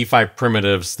different DeFi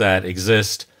primitives that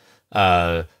exist,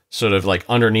 sort of like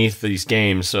underneath these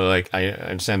games. So like I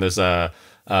understand there's an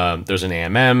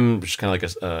AMM, which is kind of like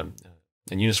a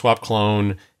Uniswap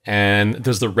clone, and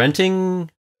does the renting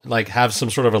like have some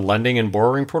sort of a lending and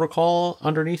borrowing protocol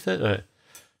underneath it?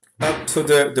 So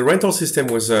the rental system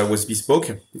was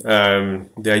bespoke.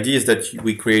 The idea is that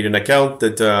we create an account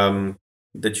that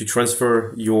you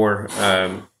transfer your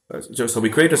so we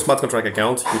create a smart contract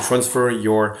account. You transfer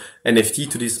your NFT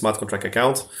to this smart contract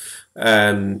account,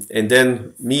 and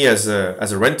then me as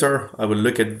a renter, I will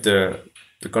look at the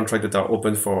contract that are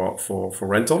open for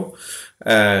rental.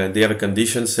 They have a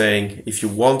condition saying if you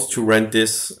want to rent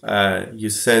this, you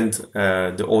send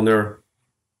the owner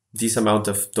this amount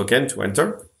of token to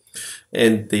enter.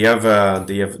 And they have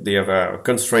a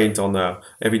constraint on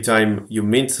every time you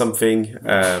mint something,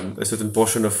 a certain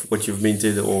portion of what you've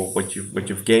minted or what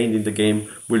you've gained in the game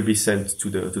will be sent to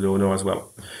the owner as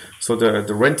well. So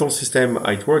the rental system,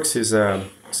 how it works is a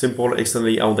simple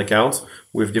externally owned account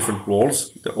with different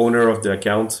roles. The owner of the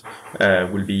account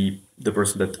will be the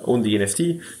person that owns the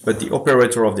NFT, but the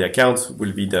operator of the account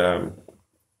will be the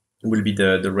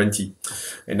rentee.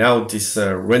 And now this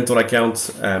rental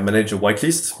account manage a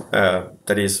whitelist,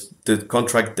 that is the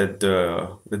contract that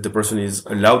the person is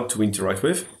allowed to interact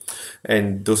with,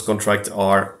 and those contracts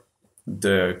are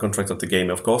the contract of the game,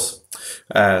 of course.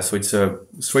 So it's a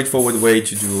straightforward way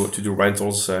to do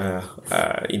rentals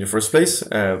in the first place.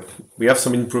 We have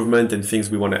some improvement and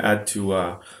things we want to add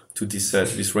to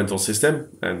this rental system,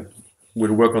 and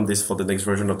we'll work on this for the next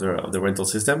version of the rental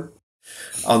system.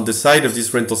 On the side of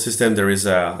this rental system, there is,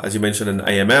 as you mentioned, an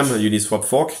AMM, a Uniswap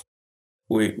fork.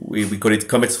 We call it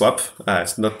Cometh Swap.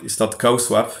 It's not Cow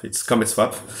Swap. It's Cometh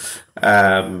Swap,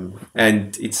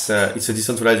 and it's a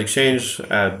decentralized exchange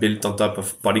built on top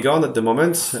of Polygon at the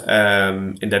moment,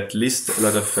 and that lists a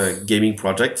lot of gaming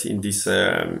projects in this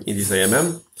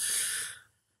AMM.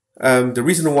 The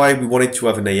reason why we wanted to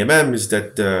have an AMM is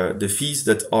that the fees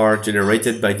that are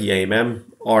generated by the AMM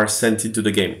are sent into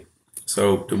the game.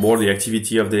 So the more the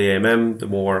activity of the AMM, the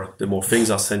more things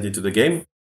are sent into the game.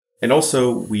 And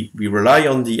also we rely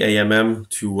on the AMM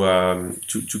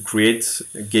to create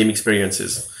game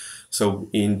experiences. So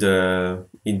in the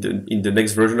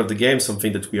next version of the game,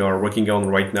 something that we are working on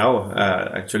right now,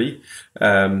 actually,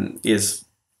 is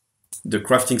the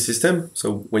crafting system.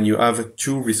 So when you have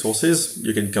two resources,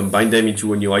 you can combine them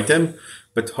into a new item.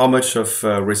 But how much of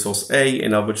resource A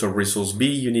and how much of resource B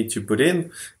you need to put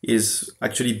in is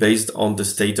actually based on the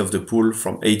state of the pool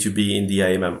from A to B in the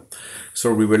AMM.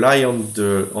 So we rely on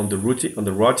the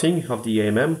routing of the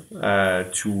AMM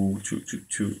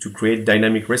to create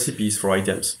dynamic recipes for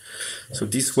items. So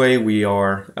this way we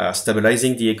are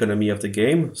stabilizing the economy of the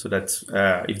game, so that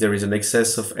if there is an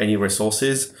excess of any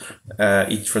resources,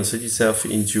 it translates itself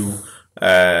into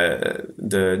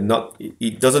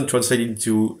it doesn't translate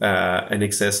into an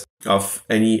excess of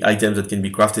any items that can be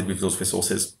crafted with those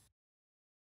resources.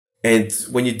 And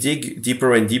when you dig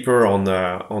deeper and deeper on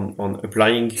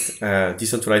applying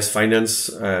decentralized finance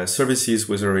services,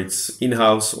 whether it's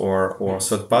in-house or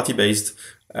third-party based,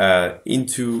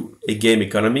 into a game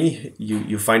economy,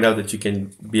 you find out that you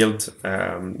can build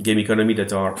game economy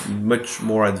that are much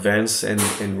more advanced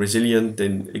and resilient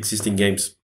than existing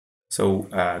games. So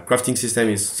crafting system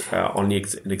is only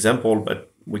an example, but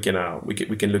we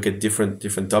can look at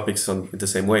different topics in the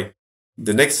same way.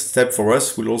 The next step for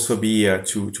us will also be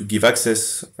to give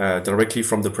access directly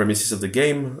from the premises of the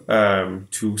game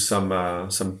to some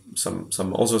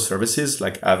other services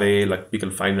like Aave, like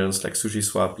Pickle Finance, like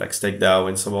SushiSwap, like StakeDAO,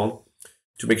 and so on,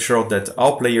 to make sure that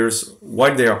our players,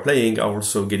 while they are playing, are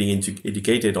also getting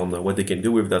educated on what they can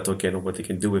do with that token or what they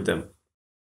can do with them.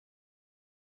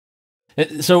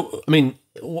 So, I mean,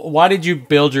 why did you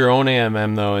build your own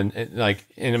AMM though? And I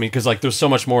mean, because like there's so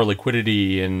much more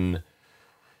liquidity in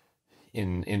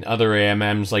other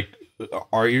AMMs. Like,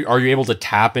 are you able to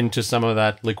tap into some of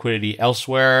that liquidity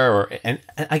elsewhere? Or and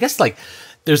I guess like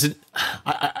there's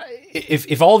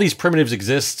if all these primitives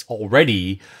exist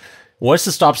already, what's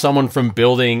to stop someone from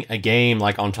building a game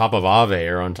like on top of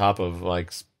Aave or on top of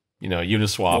like, you know,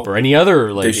 Uniswap or any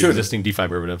other like existing DeFi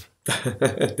derivative?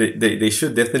 they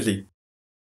should definitely.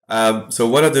 So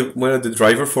one of the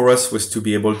driver for us was to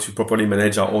be able to properly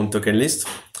manage our own token list.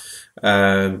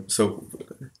 So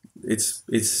it's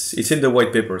in the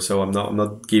white paper. So I'm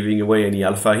not giving away any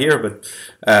alpha here, but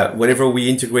whenever we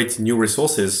integrate new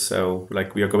resources, so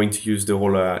like we are going to use the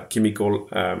whole chemical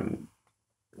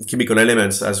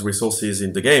elements as resources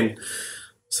in the game.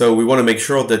 So we want to make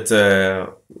sure that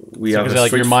we have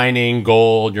like you're mining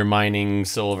gold, you're mining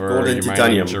silver, gold and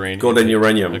titanium, gold and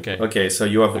uranium. Okay. So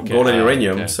you have gold and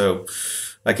uranium. Okay. So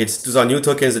like those are new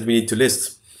tokens that we need to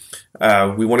list.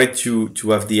 We wanted to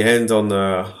have the hand on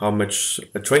how much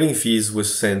trading fees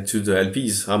was sent to the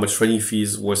LPs, how much trading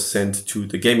fees was sent to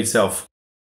the game itself.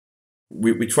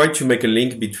 We tried to make a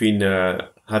link between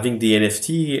having the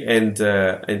NFT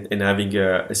and having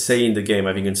a say in the game,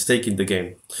 having a stake in the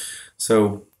game.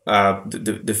 So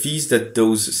the fees that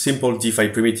those simple DeFi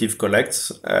primitive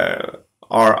collects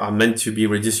are meant to be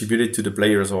redistributed to the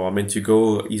players, or are meant to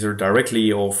go either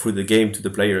directly or through the game to the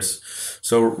players.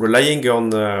 So relying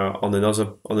on a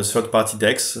third-party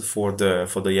DEX for the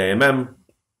AMM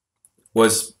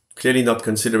was clearly not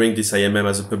considering this AMM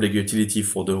as a public utility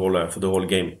for the whole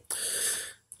game,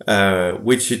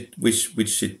 which it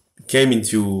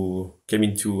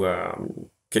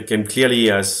came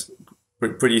clearly as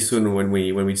pretty soon when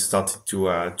we started to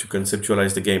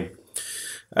conceptualize the game.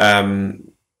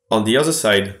 On the other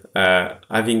side,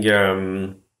 having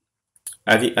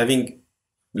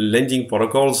lending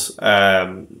protocols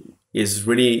is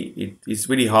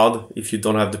really hard if you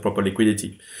don't have the proper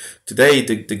liquidity. Today,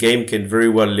 the game can very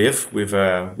well live with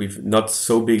not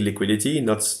so big liquidity,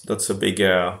 not so big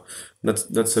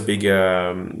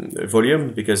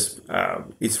volume, because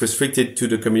it's restricted to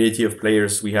the community of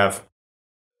players we have.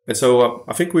 And so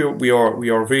I think we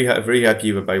are very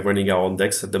happy by running our own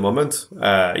DEX at the moment.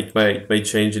 It may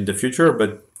change in the future,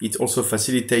 but it also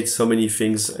facilitates so many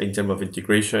things in terms of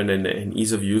integration and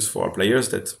ease of use for our players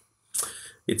that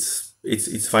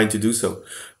it's fine to do so.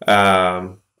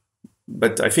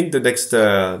 But I think the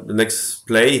next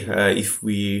play, if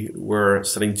we were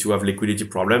starting to have liquidity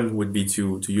problem, would be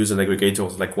to use an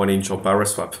aggregator like 1inch or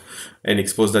Paraswap and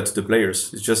expose that to the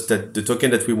players. It's just that the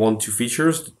token that we want to feature,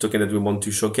 the token that we want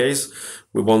to showcase,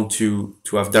 we want to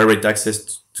have direct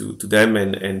access to them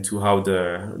and to how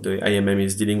the AMM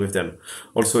is dealing with them.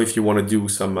 Also, if you want to do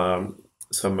some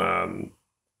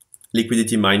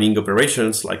liquidity mining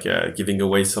operations, like giving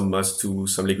away some MUST to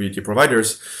some liquidity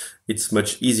providers, it's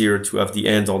much easier to have the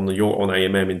end on your own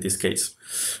AMM in this case.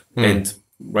 And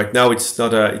right now, it's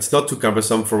not too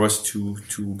cumbersome for us to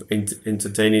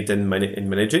entertain it and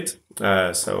manage it.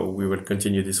 So we will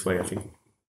continue this way, I think.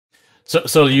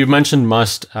 So you mentioned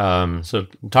MUST. So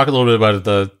talk a little bit about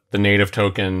the native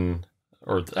token,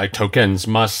 or tokens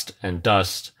MUST and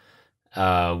Dust.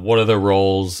 What are the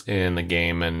roles in the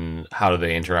game, and how do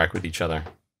they interact with each other?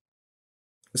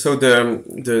 So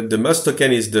the MUST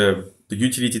token is the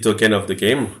utility token of the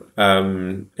game,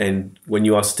 and when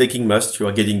you are staking MUST, you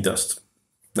are getting Dust.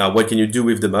 Now, what can you do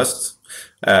with the MUST?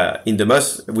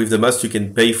 With the MUST, you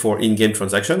can pay for in-game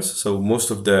transactions. So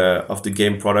most of the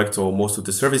game product, or most of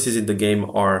the services in the game,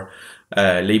 are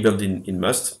labeled in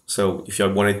MUST. So if I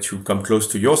wanted to come close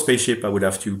to your spaceship, I would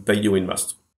have to pay you in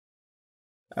MUST.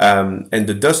 And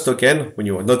the Dust token, when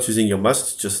you are not using your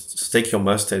MUST, just stake your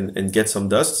MUST and get some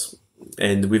Dust.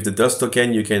 And with the Dust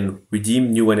token, you can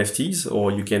redeem new NFTs,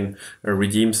 or you can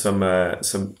redeem some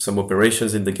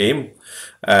operations in the game,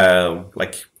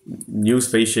 like new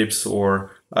spaceships,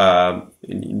 or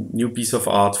new piece of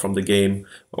art from the game,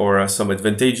 or some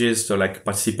advantages. So like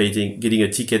getting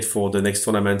a ticket for the next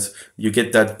tournament, you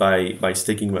get that by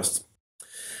staking MUST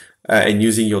and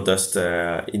using your Dust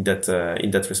in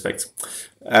that respect.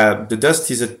 The Dust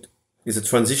is a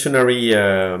transitionary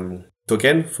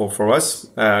token for us,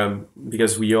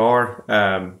 because we are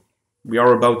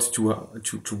about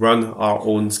to run our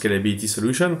own scalability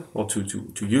solution, or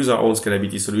to use our own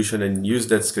scalability solution and use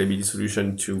that scalability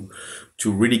solution to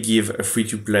really give a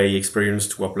free-to-play experience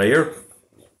to our player.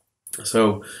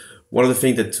 So one of the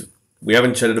things that we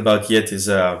haven't chatted about yet is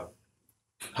how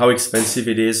expensive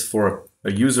it is for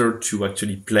a user to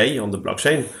actually play on the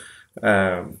blockchain.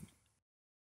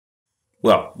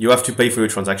 Well, you have to pay for your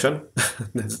transaction.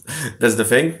 That's the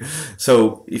thing.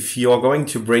 So if you are going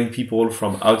to bring people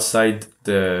from outside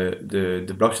the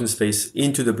blockchain space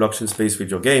into the blockchain space with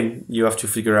your game, you have to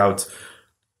figure out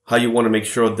how you want to make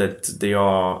sure that they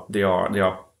are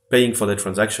paying for the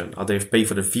transaction, or they've paid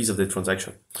for the fees of the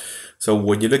transaction. So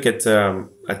when you look at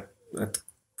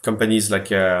companies like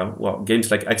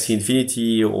games like Axie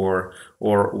Infinity, or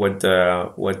what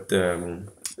the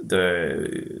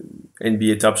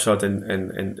NBA Top Shot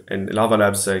and Lava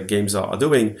Labs games are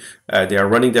doing, they are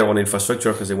running their own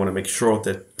infrastructure because they want to make sure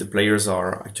that the players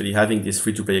are actually having this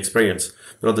free-to-play experience.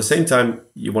 But at the same time,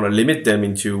 you want to limit them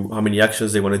into how many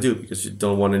actions they want to do, because you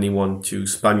don't want anyone to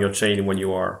spam your chain when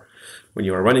you are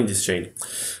running this chain.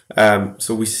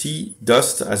 So we see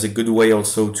Dust as a good way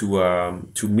also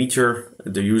to meter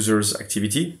the user's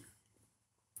activity.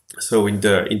 So in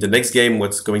the next game,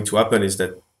 what's going to happen is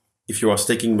that if you are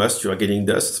staking MUST, you are getting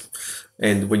Dust,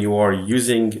 and when you are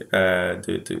using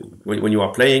when you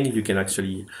are playing, you can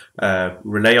actually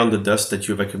rely on the Dust that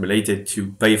you've accumulated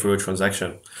to pay for your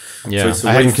transaction. Yeah, so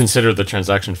I hadn't considered the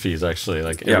transaction fees. Actually,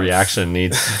 like every action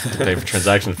needs to pay for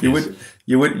transaction fees.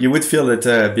 You would feel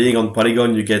that being on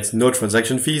Polygon, you get no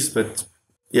transaction fees, but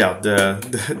yeah,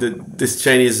 this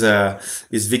chain is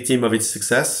victim of its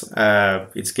success.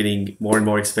 It's getting more and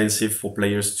more expensive for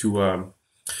players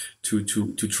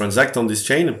to transact on this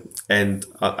chain. And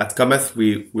at Cometh,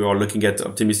 we are looking at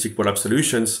optimistic rollup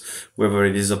solutions, whether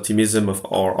it is optimism of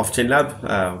our off-chain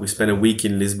lab. We spent a week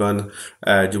in Lisbon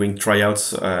doing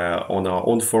tryouts on our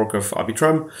own fork of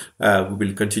Arbitrum. We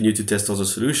will continue to test other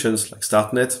solutions like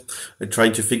Startnet and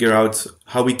trying to figure out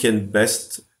how we can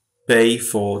best pay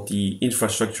for the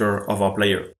infrastructure of our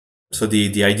player. So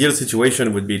the ideal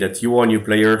situation would be that you are a new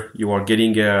player, you are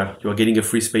getting a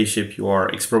free spaceship, you are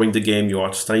exploring the game, you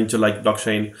are starting to like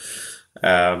blockchain.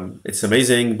 It's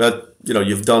amazing, but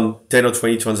you've done 10 or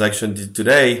 20 transactions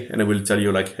today, and I will tell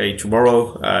you like, hey,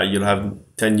 tomorrow you'll have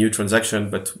 10 new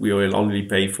transactions, but we will only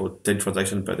pay for 10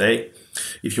 transactions per day.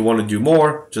 If you want to do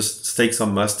more, just stake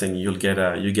some Must, and you get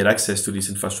access to this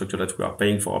infrastructure that we are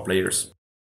paying for our players.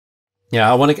 Yeah,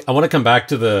 I want to come back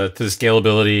to the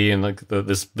scalability and like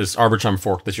this Arbitrum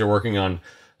fork that you're working on.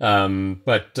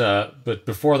 But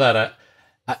before that,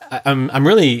 I'm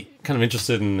really kind of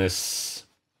interested in this.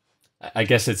 I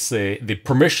guess it's the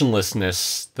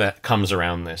permissionlessness that comes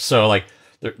around this. So like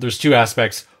there's two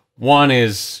aspects. One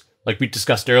is like we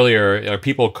discussed earlier,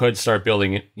 people could start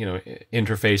building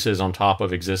interfaces on top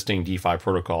of existing DeFi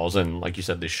protocols, and like you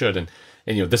said, they should. And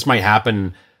this might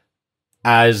happen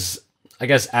as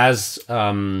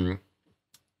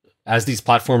these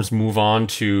platforms move on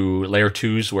to layer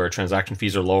 2s where transaction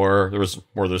fees are lower, there's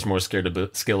more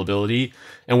scalability,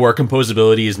 and where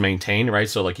composability is maintained, right?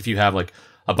 So like if you have like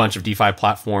a bunch of DeFi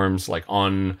platforms like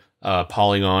on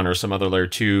Polygon or some other layer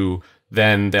 2,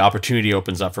 then the opportunity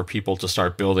opens up for people to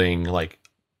start building like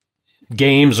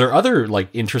games or other like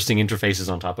interesting interfaces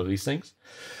on top of these things.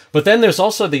 But then there's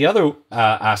also the other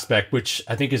aspect, which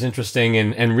I think is interesting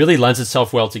and really lends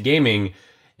itself well to gaming,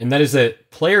 and that is that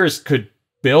players could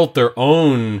build their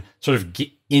own sort of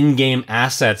in-game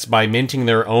assets by minting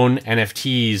their own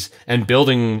NFTs and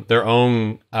building their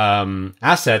own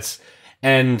assets.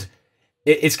 And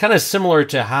it's kind of similar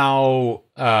to how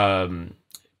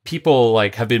people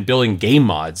like have been building game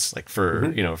mods like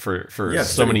for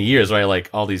so many years, right? Like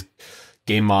all these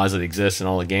game mods that exist and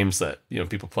all the games that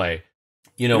people play.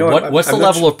 What's the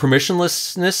level of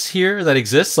permissionlessness here that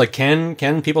exists? Like,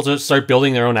 can people just start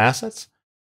building their own assets?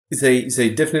 They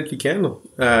definitely can.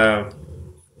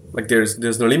 Like,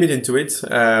 there's no limit into it.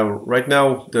 Right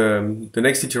now, the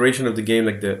next iteration of the game,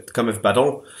 like the Cometh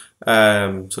battle,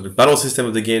 so the battle system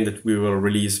of the game that we will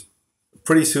release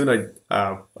pretty soon.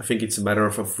 I think it's a matter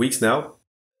of weeks now.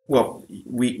 Well,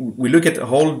 we look at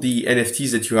all the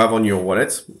NFTs that you have on your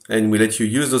wallet, and we let you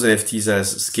use those NFTs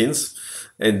as skins.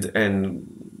 And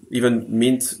even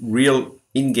mint real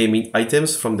in-game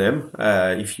items from them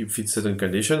if you fit certain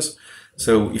conditions.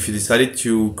 So if you decided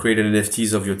to create an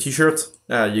NFTs of your T-shirt,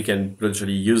 you can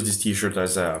potentially use this T-shirt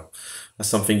as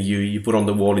something you put on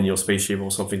the wall in your spaceship, or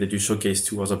something that you showcase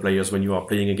to other players when you are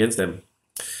playing against them.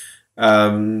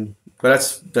 But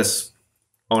that's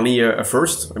only a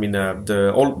first. I mean,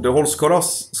 the whole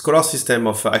scholar system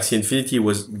of Axie Infinity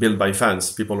was built by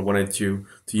fans. People wanted to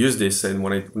use this and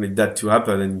wanted that to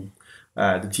happen,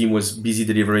 and the team was busy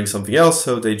delivering something else,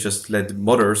 so they just let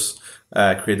modders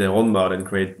create their own mod and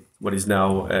create what is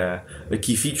now the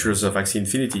key features of Axie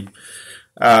Infinity.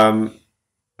 I'm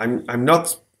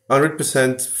not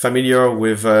 100% familiar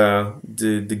with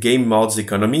the game mods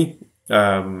economy.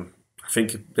 I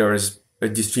think there is a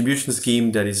distribution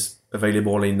scheme that is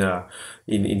available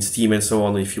in Steam and so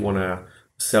on. If you want to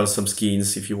sell some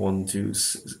skins, if you want to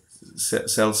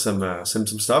sell some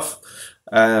stuff,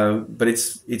 but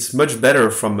it's much better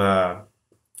from a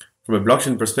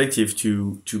blockchain perspective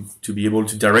to be able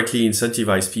to directly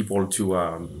incentivize people to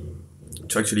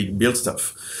actually build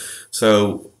stuff.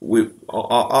 So we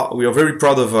are very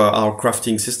proud of our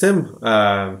crafting system,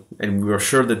 and we are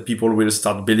sure that people will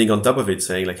start building on top of it,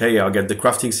 saying like, hey, I'll get the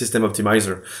crafting system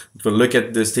optimizer. It will look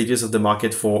at the status of the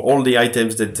market for all the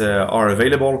items that are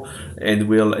available, and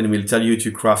we'll tell you to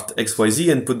craft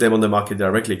XYZ and put them on the market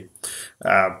directly.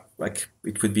 Like,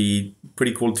 it would be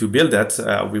pretty cool to build that.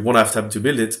 We won't have time to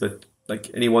build it, but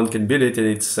like anyone can build it, and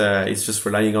it's just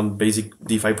relying on basic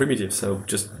DeFi primitives. So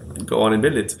just go on and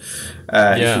build it.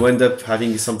 If you end up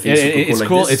having something super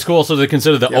cool like this, it's cool. So to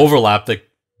consider the overlap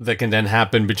that can then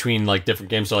happen between like different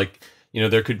games. So like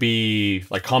there could be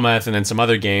like Cometh and then some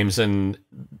other games, and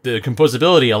the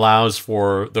composability allows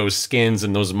for those skins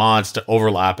and those mods to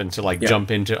overlap and to like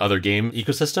jump into other game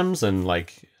ecosystems and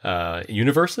like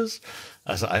universes.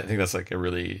 So I think that's like a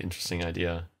really interesting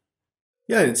idea.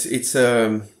 Yeah, it's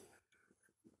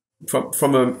from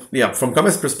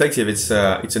Cometh's perspective, it's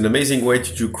an amazing way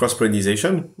to do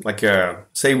cross-pollination. Like,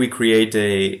 say we create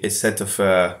a set of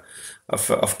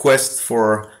quests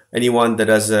for anyone that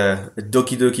has a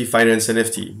Doki Doki Finance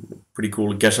NFT. pretty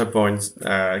cool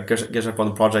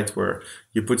gashapon project where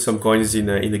you put some coins in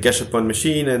the gashapon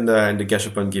machine, and the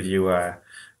gashapon give you a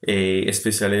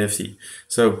special NFT.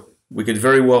 So we could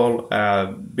very well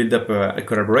build up a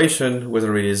collaboration,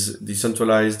 whether it is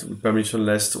decentralized,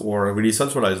 permissionless, or really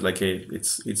centralized. Like, hey,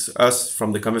 it's us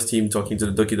from the Cometh team talking to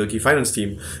the Doki finance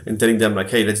team and telling them, like,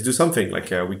 hey, let's do something.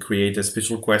 Like, we create a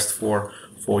special quest for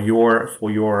your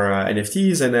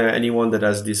NFTs, and anyone that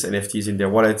has these NFTs in their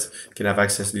wallet can have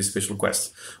access to this special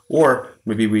quest. Or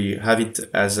maybe we have it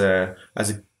as a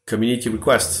community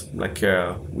request. Like,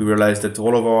 we realized that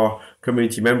all of our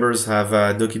community members have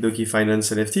Doki Finance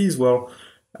NFTs. Well,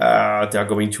 they are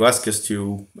going to ask us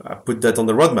to put that on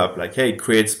the roadmap. Like, hey,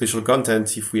 create special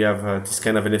content if we have this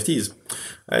kind of NFTs,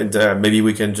 and maybe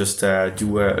we can just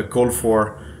do a call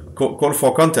for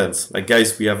content. Like,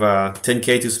 guys, we have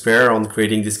 10K to spare on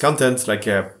creating this content. Like,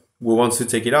 we want to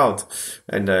take it out,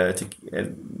 and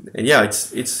yeah,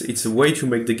 it's a way to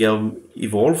make the game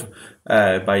evolve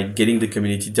by getting the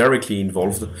community directly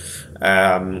involved,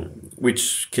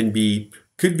 which could be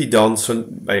done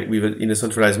in a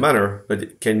centralized manner, but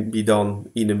it can be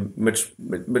done in a much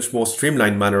more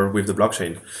streamlined manner with the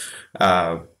blockchain.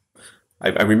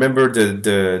 I remember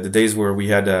the days where we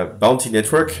had a bounty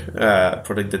network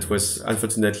project that was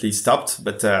unfortunately stopped,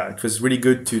 but it was really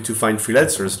good to find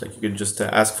freelancers. Like, you could just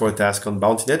ask for a task on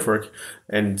bounty network,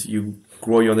 and you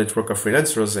grow your network of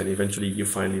freelancers, and eventually you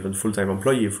find even full-time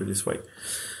employee through this way.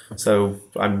 So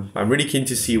I'm really keen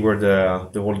to see where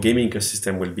the whole gaming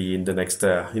ecosystem will be in the next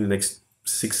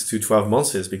 6 to 12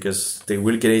 months, because they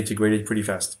will get integrated pretty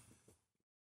fast.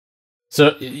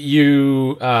 So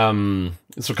you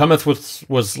so Cometh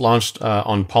was launched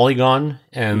on Polygon,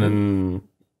 and then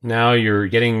now you're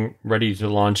getting ready to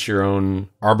launch your own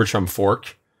Arbitrum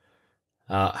fork.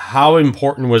 How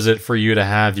important was it for you to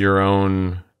have your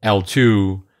own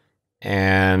L2,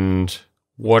 and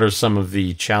what are some of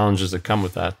the challenges that come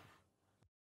with that?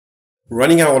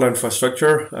 Running our own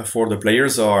infrastructure for the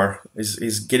players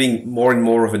is getting more and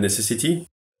more of a necessity.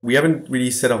 We haven't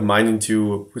really set our mind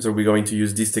into whether we're going to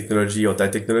use this technology or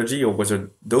that technology, or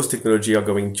whether those technology are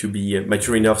going to be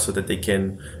mature enough so that they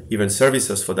can even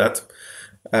service us for that.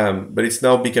 But it's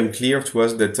now become clear to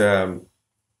us that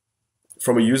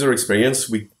from a user experience,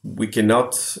 we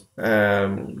cannot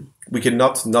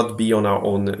not be on our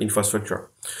own infrastructure.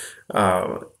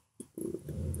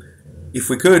 If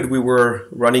we could, we were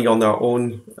running on our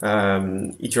own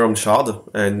Ethereum shard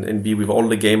and be with all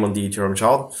the game on the Ethereum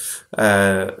shard.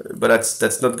 But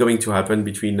that's not going to happen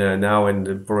between now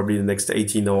and probably the next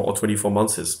 18 or 24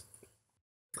 months.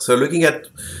 So looking at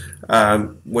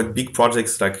what big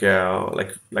projects like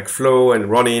Flow and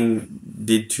Ronin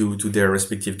did to their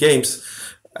respective games,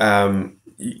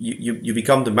 you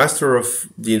become the master of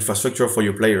the infrastructure for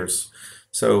your players.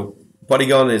 So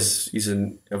Polygon is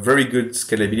a very good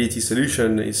scalability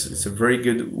solution. It's a very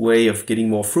good way of getting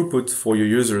more throughput for your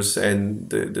users, and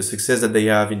the success that they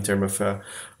have in terms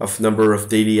of number of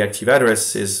daily active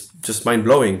address is just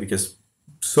mind-blowing, because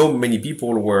so many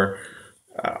people were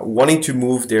wanting to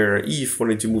move their ETH,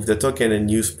 wanting to move their token and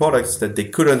use products that they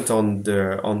couldn't on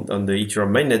the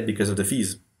Ethereum mainnet because of the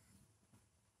fees.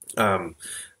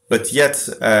 But yet,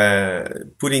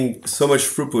 putting so much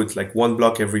throughput, like 1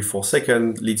 block every 4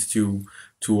 seconds, leads to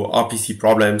RPC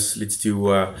problems, leads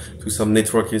to some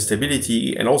network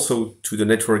instability, and also to the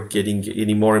network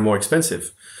getting more and more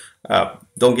expensive.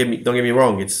 Don't get me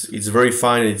wrong. It's very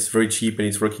fine, it's very cheap, and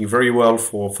it's working very well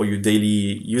for your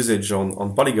daily usage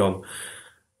on Polygon.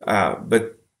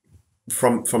 But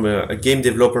from a game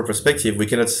developer perspective, we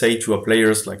cannot say to our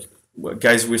players like, well,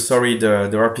 guys, we're sorry, the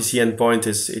RPC endpoint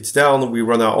it's down. We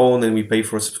run our own and we pay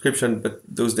for a subscription, but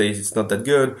those days it's not that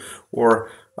good. Or,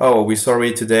 oh, we're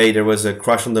sorry, today there was a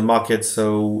crash on the market,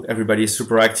 so everybody is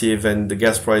super active and the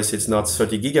gas price, it's not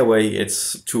 30 gigaway,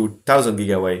 it's 2,000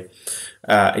 gigaway.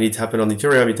 And it happened on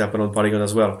Ethereum, it happened on Polygon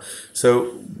as well.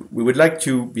 So we would like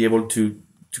to be able to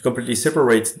completely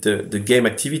separate the game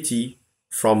activity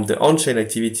from the on-chain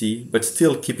activity, but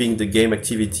still keeping the game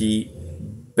activity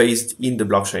based in the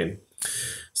blockchain.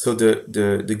 So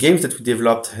the games that we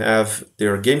developed have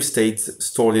their game state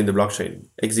stored in the blockchain,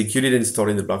 executed and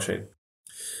stored in the blockchain.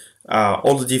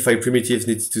 All the DeFi primitives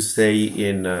need to stay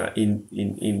in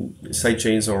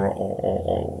sidechains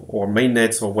or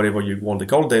mainnets or whatever you want to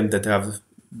call them that have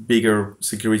bigger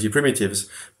security primitives.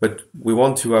 But we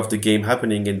want to have the game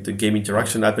happening and the game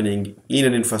interaction happening in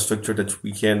an infrastructure that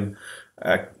we can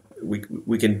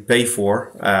pay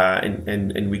for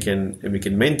and we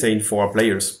can maintain for our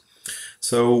players.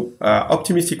 So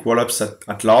optimistic rollups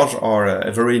at large are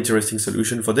a very interesting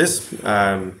solution for this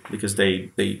because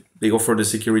they offer the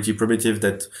security primitive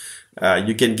that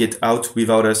you can get out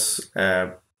without us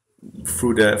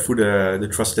through the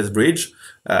trustless bridge.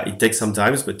 It takes some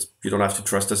time, but you don't have to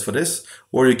trust us for this,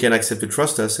 or you can accept to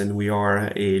trust us, and we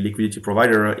are a liquidity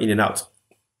provider in and out.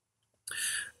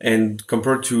 And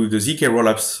compared to the ZK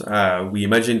rollups, we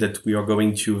imagine that we are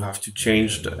going to have to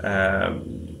change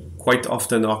quite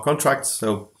often our contracts.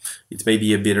 So it may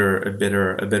be a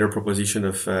better proposition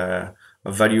of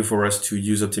value for us to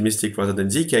use optimistic rather than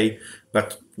ZK.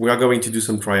 But we are going to do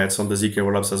some triads on the ZK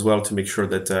rollups as well to make sure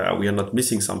that we are not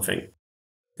missing something.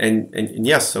 And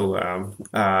yes, so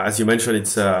as you mentioned,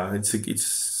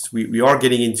 we are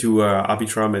getting into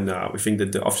Arbitrum, and we think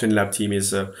that the Off-Chain Lab team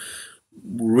is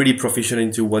really proficient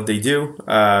into what they do.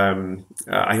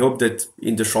 I hope that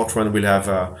in the short run we'll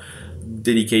have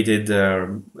dedicated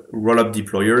rollup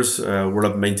deployers,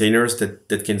 rollup maintainers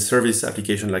that can service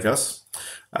application like us.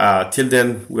 Till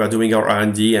then, we are doing our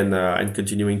R&D and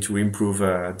continuing to improve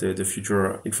the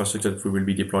future infrastructure that we will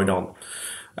be deployed on.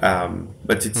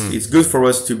 But it's good for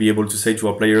us to be able to say to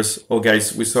our players, oh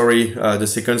guys, we're sorry, the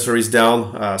sequencer is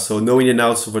down, so no in and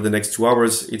outs over the next 2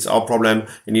 hours, it's our problem,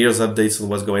 and here's updates on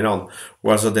what's going on,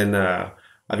 rather than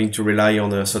having to rely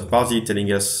on a third party telling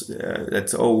us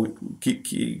that, oh,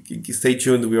 stay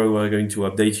tuned, we are going to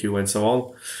update you and so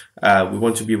on. We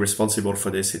want to be responsible for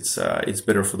this. It's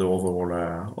better for the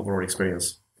overall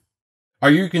experience.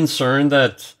 Are you concerned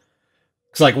that,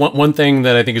 because like one thing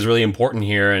that I think is really important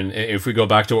here, and if we go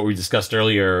back to what we discussed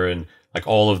earlier, and like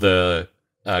all of the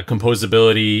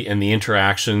composability and the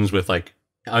interactions with like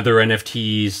other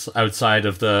NFTs outside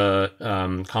of the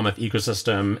Cometh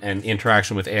ecosystem and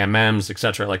interaction with AMMs,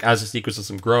 etc. Like as this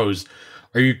ecosystem grows,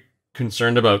 are you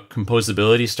concerned about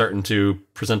composability starting to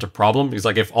present a problem? Because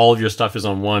like if all of your stuff is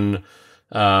on one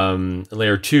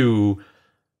layer 2,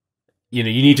 you know,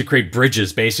 you need to create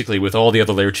bridges basically with all the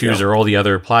other layer 2s or all the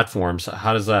other platforms.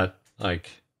 How does that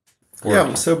like work?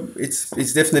 Yeah, so it's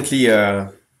definitely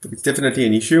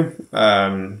an issue.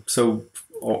 So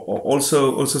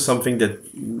also something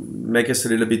that makes us a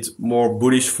little bit more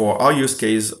bullish for our use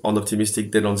case on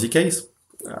optimistic than on ZKs.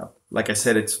 Like I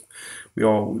said, it's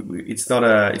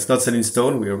not set in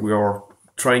stone. We are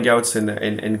trying out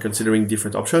and considering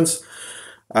different options.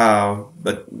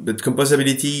 But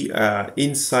composability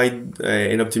inside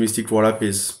an optimistic rollup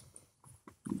is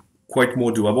quite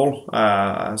more doable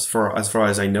as far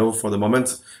as I know for the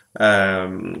moment.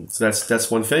 So that's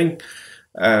one thing.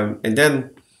 And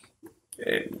then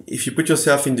if you put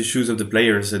yourself in the shoes of the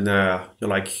players and you're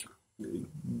like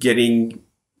getting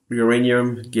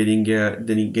uranium, getting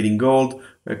gold,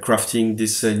 crafting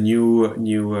this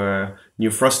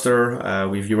new thruster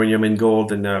with uranium and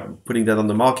gold, and putting that on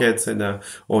the market, and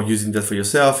or using that for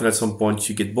yourself. And at some point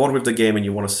you get bored with the game and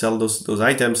you want to sell those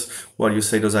items. Well, you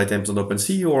sell those items on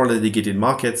OpenSea or on a dedicated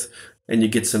market, and you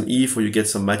get some ETH, or you get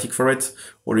some Matic for it,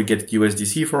 or you get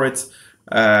USDC for it.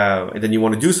 And then you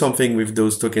want to do something with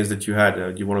those tokens that you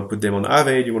had. You want to put them on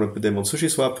Aave, you want to put them on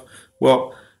SushiSwap.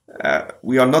 Well,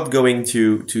 we are not going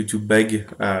to beg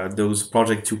those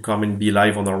projects to come and be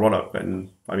live on our rollup. And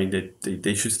I mean,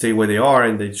 they should stay where they are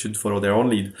and they should follow their own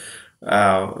lead.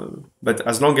 But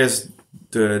as long as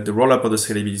the rollup or the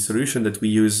scalability solution that we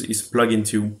use is plugged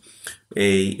into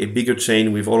a bigger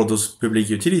chain with all of those public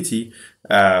utility,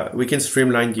 we can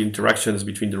streamline the interactions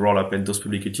between the rollup and those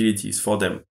public utilities for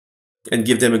them, and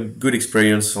give them a good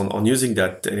experience on using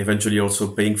that, and eventually also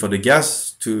paying for the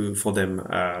gas for them,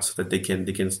 so that they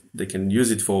can use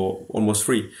it for almost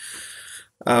free.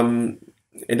 And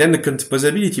then the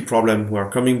composability problem,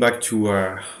 we're coming back to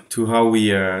how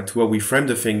we frame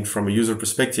the thing from a user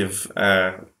perspective.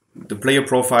 The player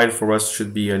profile for us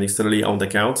should be an externally owned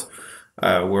account,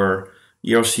 where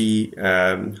he or she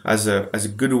has a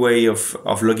good way of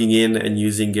logging in and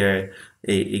using a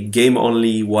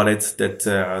game-only wallet that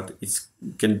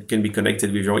can be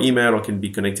connected with your email, or can be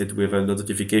connected with a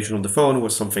notification on the phone, or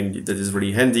something that is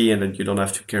really handy, and that you don't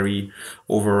have to carry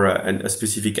over a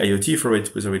specific IoT for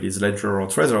it, whether it is Ledger or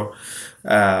Trezor.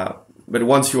 But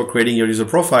once you are creating your user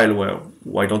profile, well,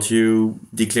 why don't you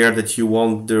declare that you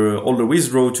want all the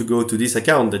withdraw to go to this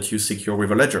account that you secure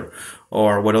with a Ledger?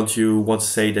 Or why don't you want to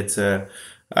say that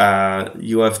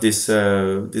you have this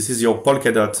is your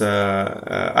Polkadot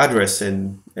address,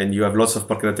 and you have lots of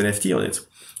Polkadot NFT on it.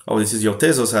 Or this is your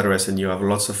Tezos address and you have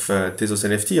lots of Tezos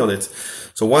NFT on it.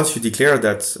 So once you declare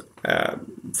that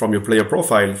from your player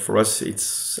profile, for us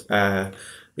it's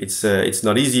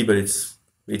not easy, but it's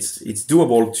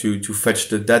doable to fetch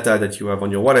the data that you have on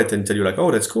your wallet and tell you like,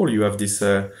 oh, that's cool, you have this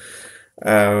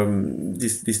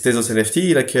this Tezos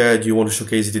NFT, like, do you want to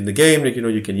showcase it in the game? Like,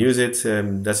 you can use it.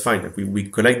 That's fine. Like, we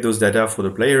collect those data for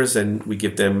the players and we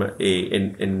give them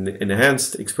an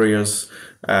enhanced experience,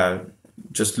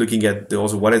 just looking at the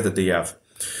other wallets that they have.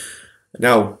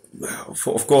 Now,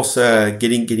 of course,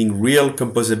 getting real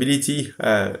composability,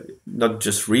 not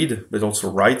just read, but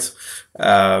also write,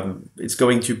 it's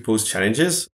going to pose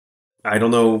challenges. I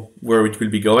don't know where it will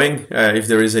be going. If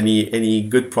there is any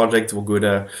good project or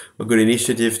good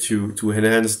initiative to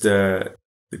enhance the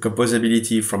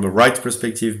composability from a write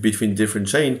perspective between different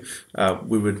chain,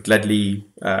 we would gladly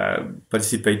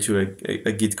participate to a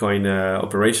Gitcoin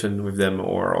operation with them,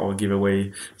 or give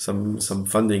away some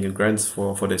funding and grants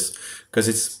for this, because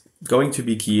it's going to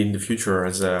be key in the future.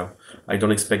 As I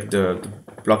don't expect the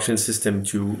blockchain system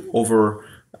to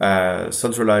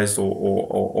centralized or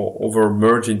over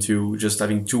merge into just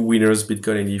having two winners,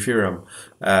 Bitcoin and Ethereum.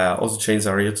 Other chains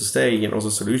are here to stay, and other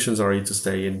solutions are here to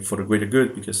stay, and for the greater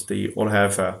good, because they all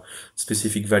have a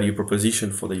specific value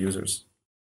proposition for the users.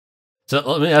 So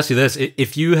let me ask you this: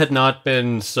 if you had not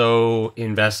been so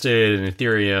invested in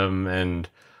Ethereum and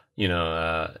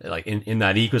like in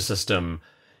that ecosystem,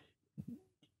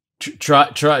 try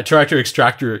to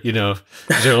extract your,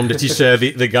 Jerome de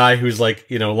Tychey, the guy who's like,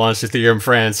 launched Ethereum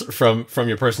France from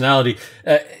your personality.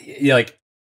 Like,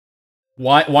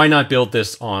 why not build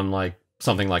this on like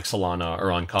something like Solana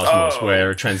or on Cosmos,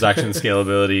 where transaction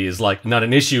scalability is like not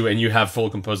an issue, and you have full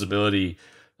composability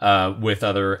with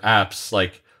other apps?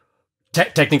 Like,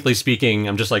 technically speaking,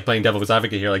 I'm just like playing devil's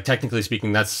advocate here. Like, technically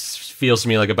speaking, that feels to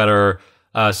me like a better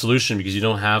solution, because you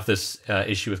don't have this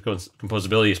issue with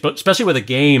composability, especially with a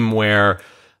game where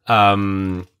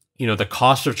the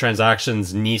cost of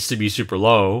transactions needs to be super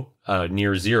low,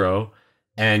 near zero,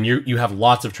 and you have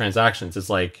lots of transactions. It's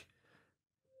like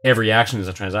every action is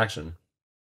a transaction.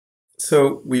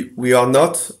 So we are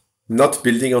not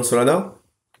building on Solana.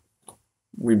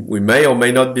 We may or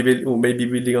may not be be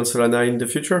building on Solana in the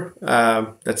future.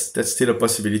 That's still a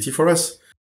possibility for us.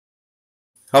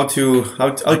 How to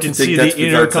I can see the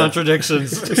inner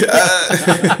contradictions.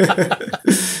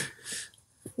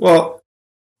 Well,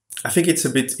 I think it's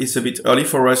a bit early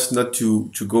for us not to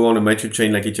go on a mature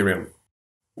chain like Ethereum.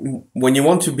 When you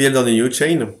want to build on a new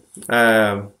chain,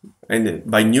 and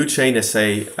by new chain I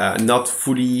say not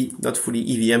fully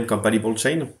EVM compatible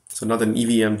chain, so not an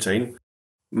EVM chain.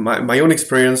 My own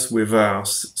experience with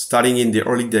starting in the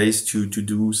early days to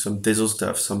do some Tezos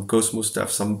stuff, some Cosmos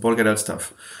stuff, some Polkadot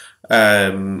stuff.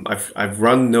 I've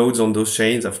run nodes on those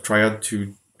chains. I've tried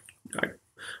to.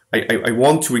 I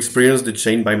want to experience the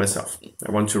chain by myself.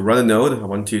 I want to run a node. I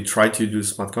want to try to do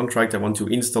smart contract. I want to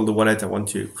install the wallet. I want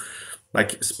to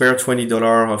like spare $20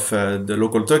 of the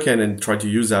local token and try to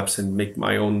use apps and make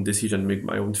my own decision, make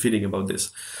my own feeling about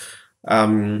this.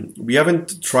 We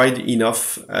haven't tried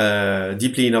enough,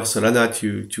 deeply enough Solana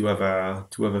to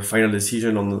have a final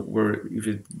decision on where if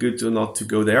it's good or not to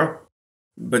go there.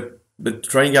 But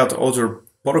trying out other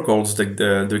protocols, like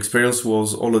the experience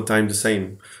was all the time the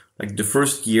same. Like the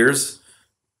first years,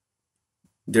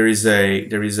 there is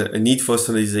a need for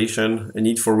standardization, a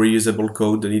need for reusable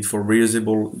code, a need for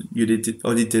reusable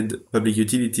audited public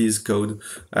utilities code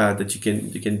that you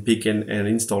can pick and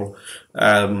install.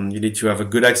 You need to have a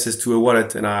good access to a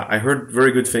wallet, and I heard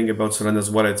very good thing about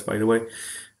Solana's wallet, by the way.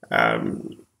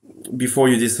 Before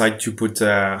you decide to put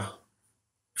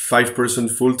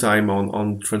 5% full time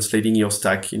on translating your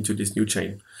stack into this new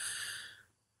chain.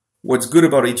 What's good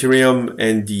about Ethereum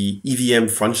and the EVM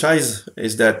franchise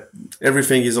is that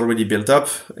everything is already built up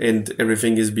and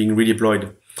everything is being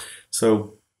redeployed.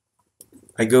 So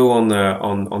I go on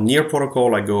Near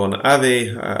protocol, I go on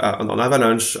Aave, on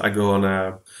Avalanche, I go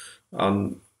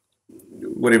on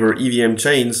whatever EVM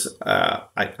chains.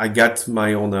 I got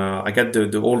my own. I got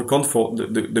the old comfort,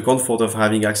 the comfort of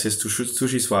having access to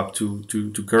SushiSwap,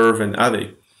 to Curve and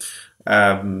Aave.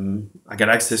 I got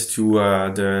access to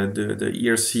the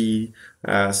ERC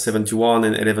 71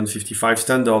 and 1155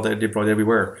 standard that deployed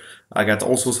everywhere. I got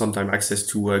also sometimes access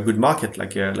to a good market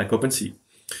like OpenSea.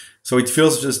 So it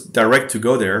feels just direct to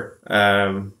go there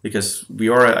because we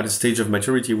are at a stage of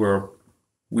maturity where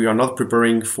we are not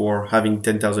preparing for having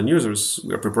 10,000 users.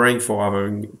 We are preparing for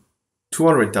having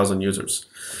 200,000 users.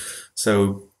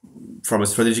 So from a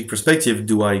strategic perspective,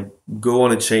 do I go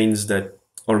on a chain that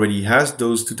already has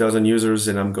those 2,000 users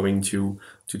and I'm going to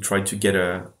try to get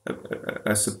a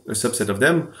subset of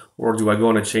them? Or do I go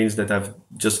on a chain that I've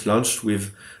just launched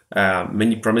with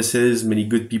many promises, many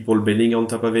good people building on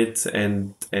top of it,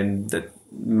 and that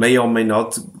may or may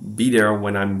not be there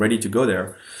when I'm ready to go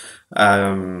there?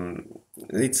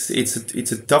 It's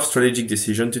a tough strategic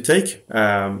decision to take,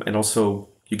 and also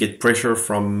you get pressure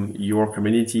from your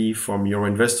community, from your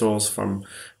investors, from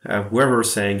whoever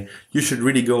saying you should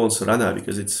really go on Solana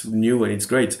because it's new and it's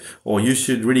great, or you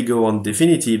should really go on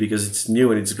Definity because it's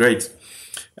new and it's great.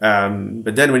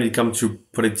 But then when it comes to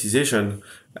productization,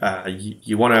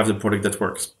 you want to have the product that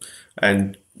works.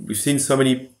 And we've seen so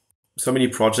many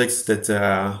projects that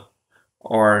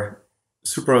are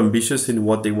super ambitious in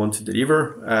what they want to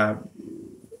deliver,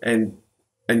 and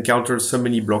encounter so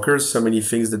many blockers, so many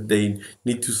things that they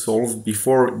need to solve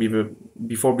before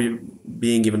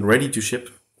being even ready to ship.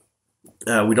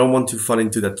 We don't want to fall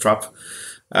into that trap.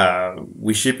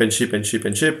 We ship and ship and ship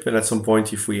and ship, and at some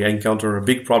point, if we encounter a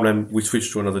big problem, we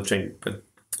switch to another chain. But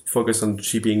focus on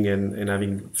shipping and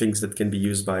having things that can be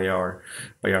used by our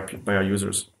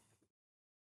users.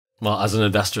 Well, as an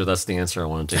investor, that's the answer I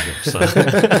wanted to hear. So.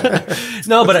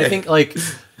 No, but okay.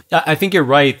 I think you're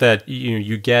right that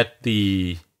you get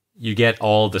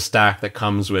all the stack that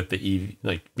comes with the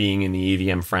being in the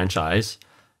EVM franchise.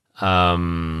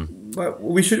 Well,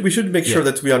 we should make sure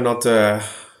that we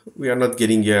are not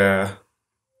getting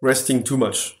resting too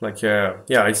much.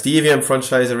 It's the EVM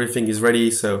franchise. Everything is ready.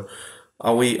 So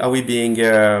are we being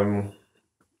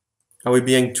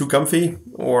too comfy,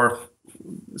 or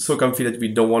so comfy that we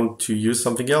don't want to use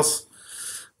something else?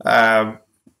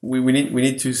 We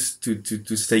need to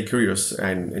stay curious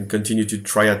and continue to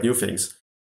try out new things.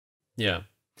 Yeah.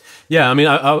 I mean,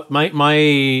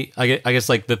 I guess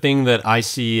like the thing that I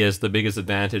see as the biggest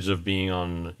advantage of being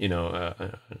on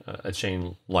a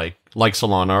chain like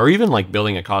Solana, or even like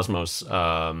building a Cosmos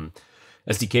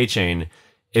SDK chain,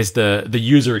 is the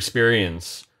user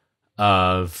experience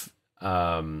of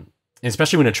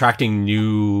especially when attracting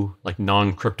new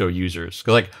non-crypto users.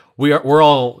 'Cause we're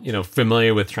all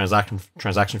familiar with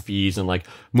transaction fees and like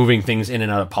moving things in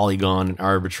and out of Polygon and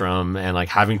Arbitrum and like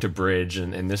having to bridge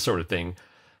and this sort of thing.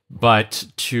 But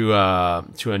to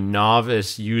a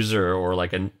novice user or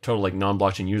like a total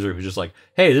non-blockchain user who's just like,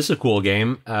 hey, this is a cool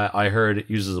game. I heard it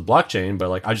uses a blockchain, but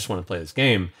like I just want to play this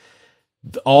game.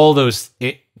 All those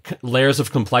layers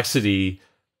of complexity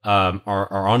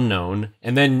are unknown,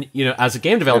 and then as a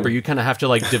game developer, you kind of have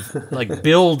to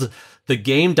build the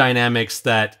game dynamics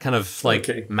that kind of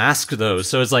mask those.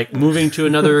 So it's like moving to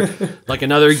another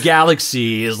another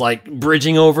galaxy is like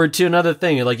bridging over to another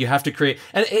thing. Like you have to create,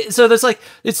 and so there's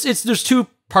there's two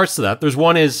parts to that. There's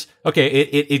one is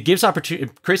it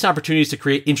creates opportunities to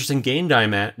create interesting game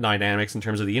dynamics in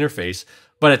terms of the interface,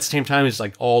 but at the same time, it's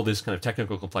like all this kind of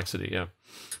technical complexity. Yeah.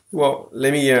 Well,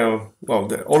 let me. All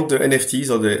the NFTs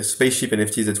or the spaceship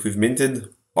NFTs that we've minted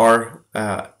are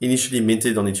initially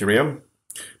minted on Ethereum,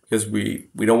 because we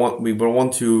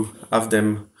want to have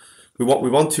them. We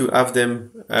want to have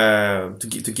them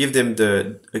to give them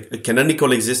a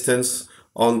canonical existence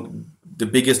on the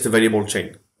biggest available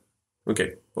chain.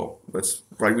 Okay, well that's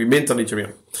right. We mint on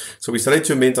Ethereum, so we started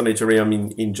to mint on Ethereum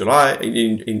in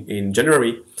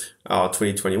January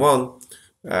 2021.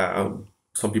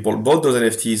 Some people bought those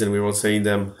NFTs, and we were saying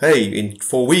them, hey, in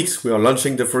 4 weeks, we are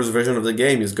launching the first version of the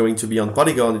game. It's going to be on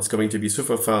Polygon. It's going to be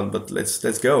super fun, but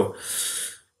let's go.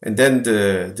 And then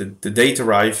the date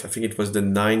arrived. I think it was the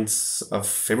 9th of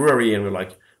February. And we're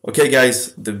like, okay,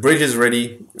 guys, the bridge is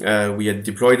ready. We had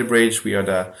deployed the bridge. We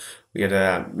had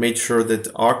made sure that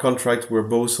our contracts were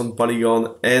both on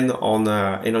Polygon and on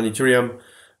Ethereum.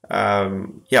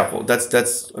 Well,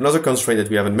 that's another constraint that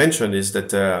we haven't mentioned, is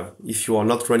that if you are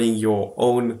not running your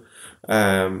own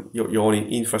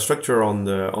infrastructure on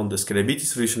the scalability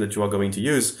solution that you are going to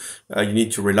use, you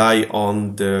need to rely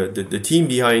on the team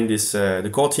behind this, the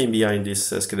core team behind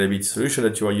this scalability solution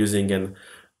that you are using, and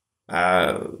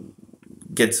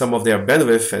get some of their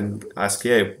bandwidth and ask,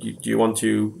 hey, do you want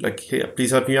to, hey,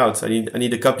 please help me out. I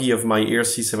need a copy of my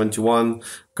ERC-721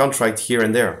 contract here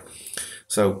and there.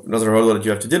 So another hurdle that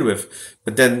you have to deal with.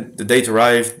 But then the date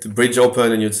arrived, the bridge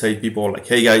opened, and you'd say to people like,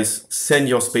 hey guys, send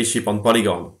your spaceship on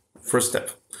Polygon. First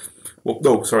step. Well,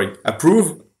 no, sorry.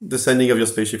 Approve the sending of your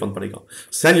spaceship on Polygon.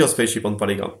 Send your spaceship on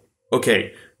Polygon.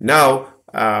 Okay, now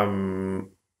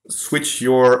switch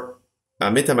your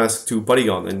MetaMask to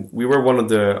Polygon. And we were one of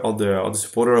the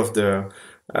supporter of the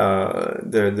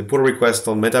pull request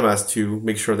on MetaMask to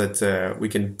make sure that we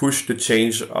can push the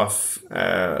change of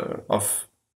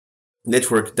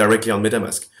network directly on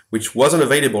MetaMask, which wasn't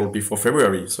available before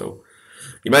February. So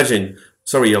imagine,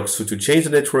 so to change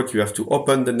the network, you have to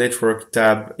open the network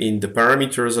tab in the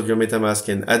parameters of your MetaMask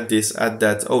and add this, add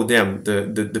that. Oh, damn,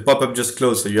 the pop-up just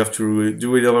closed, so you have to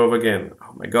do it all over again.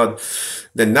 Oh my God.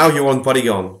 Then now you're on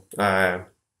Polygon.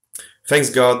 Thanks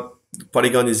God,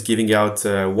 Polygon is giving out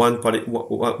one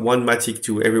Matic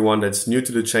to everyone that's new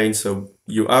to the chain, so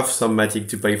you have some Matic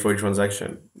to pay for a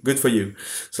transaction. good for you.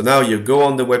 So now you go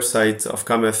on the website of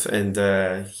Cometh and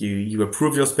you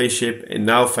approve your spaceship, and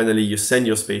now finally you send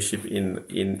your spaceship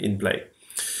in play.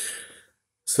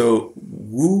 So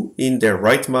who in their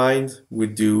right mind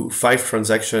would do 5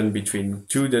 transactions between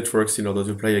 2 networks in order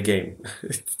to play a game?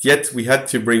 Yet we had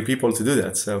to bring people to do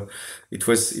that. So it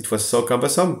was so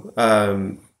cumbersome.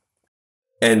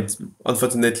 And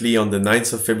unfortunately, on the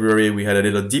 9th of February, we had a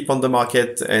little dip on the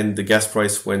market, and the gas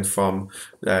price went from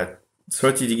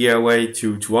 30 gigawatt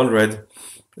to 200.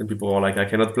 And people were like, I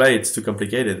cannot play, it's too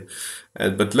complicated.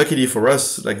 But luckily for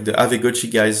us, like the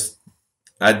Avegochi guys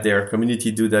had their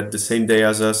community do that the same day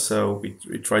as us. So we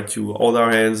tried to hold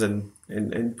our hands and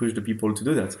push the people to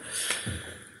do that.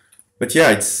 But yeah,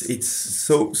 it's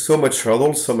so much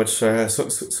hurdle, so much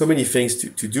so many things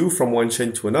to do from one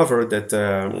chain to another that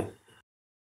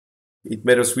it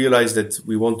made us realize that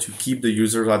we want to keep the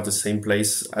users at the same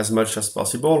place as much as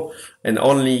possible, and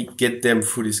only get them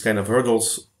through these kind of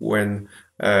hurdles when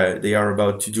they are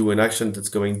about to do an action that's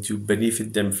going to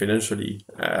benefit them financially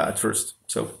at first.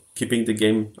 So keeping the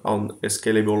game on a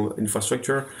scalable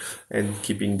infrastructure, and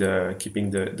keeping the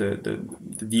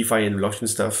DeFi and blockchain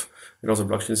stuff and other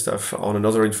blockchain stuff on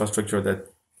another infrastructure that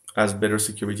has better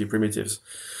security primitives.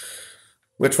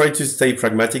 We're trying to stay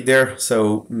pragmatic there,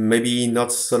 so maybe not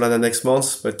Solana next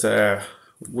month, but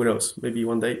who knows, maybe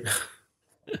one day.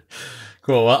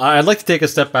 Cool. Well, I'd like to take a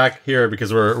step back here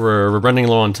because we're running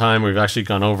low on time. We've actually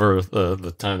gone over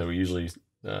the time that we usually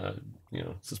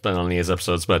spend on these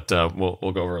episodes, but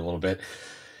we'll go over a little bit.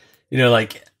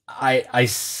 Like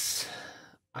I'd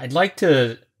like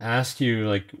to ask you,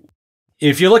 like,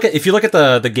 if you look at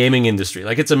the gaming industry,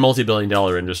 like it's a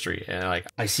multi-billion-dollar industry, and like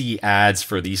I see ads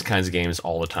for these kinds of games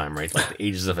all the time, right? Like the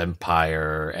Ages of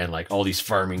Empire and like all these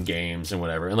farming games and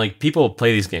whatever. And like people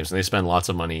play these games and they spend lots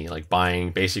of money like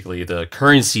buying basically the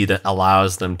currency that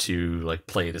allows them to like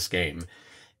play this game.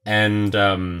 And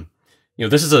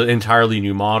this is an entirely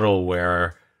new model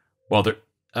where, well,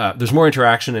 there's more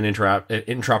interaction and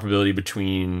interoperability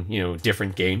between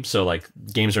different games. So like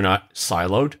games are not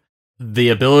siloed. The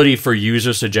ability for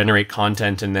users to generate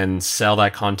content and then sell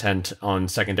that content on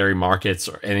secondary markets,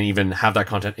 and even have that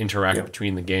content interact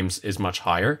between the games, is much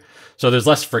higher. So there's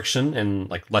less friction and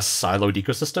like less siloed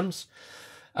ecosystems.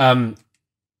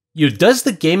 Does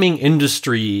the gaming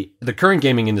industry, the current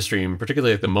gaming industry, and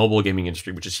particularly like the mobile gaming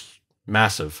industry, which is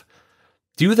massive,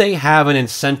 do they have an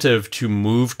incentive to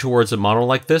move towards a model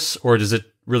like this, or does it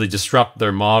really disrupt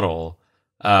their model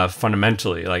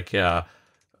fundamentally? Like,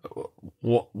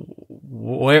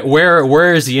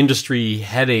 where is the industry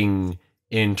heading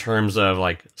in terms of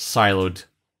like siloed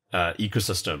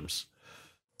ecosystems?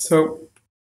 So,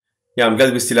 yeah, I'm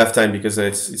glad we still have time, because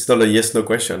it's not a yes/no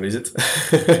question, is it?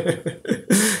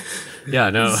 Yeah,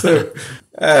 no.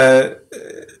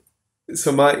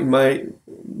 So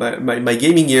my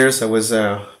gaming years, I was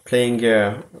playing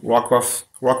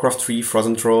Warcraft 3,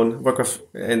 Frozen Throne, Warcraft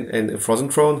and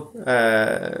Frozen Throne.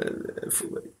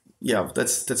 Yeah,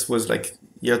 that was like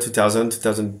year 2000,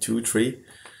 2002, 3.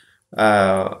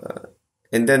 And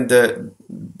then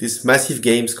this massive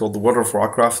games called the World of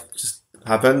Warcraft just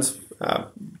happened,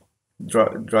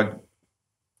 dragged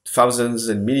thousands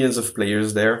and millions of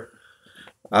players there.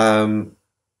 And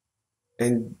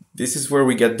this is where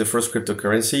we get the first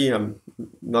cryptocurrency. I'm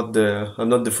not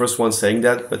the first one saying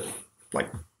that, but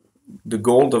like the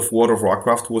gold of World of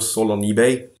Warcraft was sold on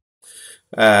eBay.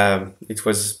 It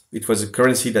was a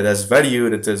currency that has value,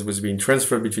 that was being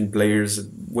transferred between players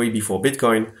way before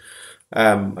Bitcoin.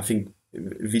 I think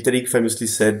Vitalik famously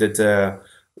said that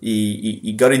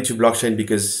he got into blockchain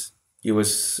because he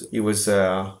was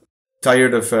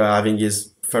tired of having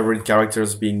his favorite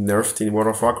characters being nerfed in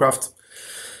World of Warcraft,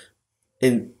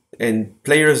 and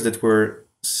players that were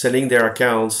selling their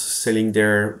accounts, selling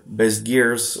their best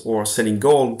gears, or selling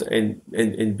gold, and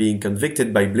being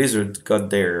convicted by Blizzard, got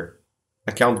their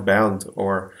account banned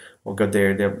or got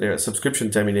their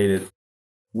subscription terminated.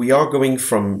 We are going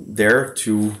from there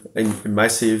to a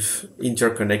massive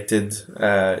interconnected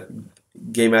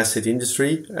game asset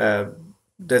industry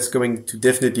that's going to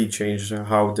definitely change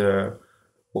how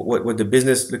what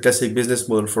the classic business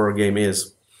model for a game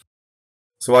is.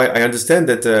 So I understand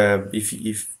that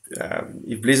if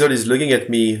Blizzard is looking at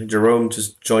me, Jérôme,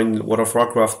 just join World of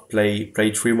Warcraft, play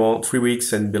 3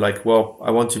 weeks, and be like, well, I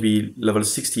want to be level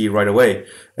 60 right away.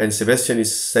 And Sebastian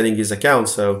is selling his account,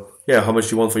 so yeah, how much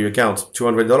do you want for your account?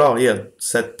 $200? Yeah,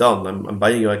 set, done. I'm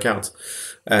buying your account.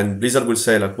 And Blizzard will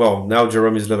say like, well, now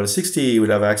Jérôme is level 60, he will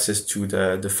have access to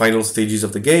the final stages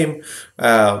of the game,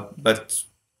 but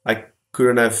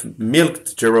couldn't have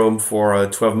milked Jerome for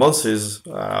 12 months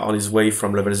on his way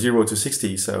from level 0 to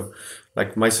 60. So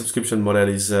like my subscription model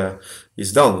is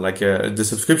done. Like the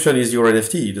subscription is your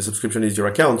NFT, the subscription is your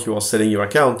account. You are selling your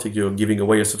account, you're giving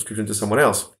away your subscription to someone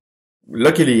else.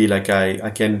 Luckily, like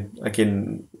I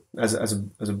can as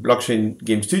a blockchain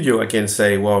game studio, I can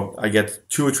say, well, I get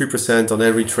 2 or 3% on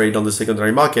every trade on the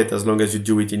secondary market as long as you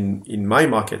do it in my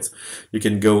market. You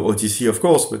can go OTC, of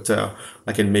course, but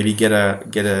I can maybe get a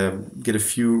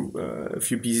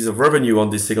few pieces of revenue on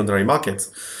this secondary market,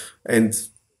 and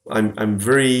I'm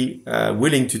very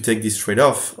willing to take this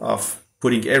trade-off of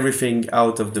putting everything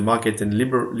out of the market and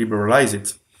liberalize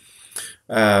it.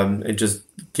 And just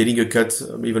getting a cut,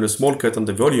 even a small cut on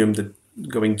the volume that's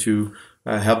going to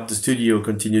help the studio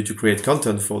continue to create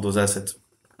content for those assets.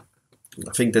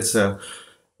 I think that's a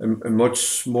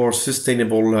much more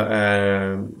sustainable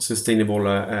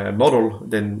model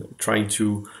than trying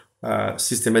to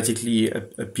systematically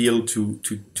appeal to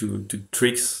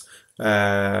tricks,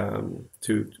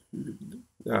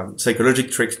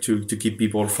 psychological tricks to keep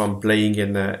people from playing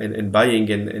and buying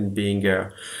and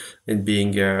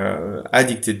being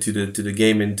addicted to the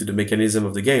game and to the mechanism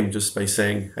of the game, just by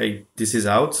saying, hey, this is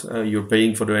out, you're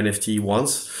paying for the NFT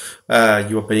once,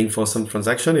 you are paying for some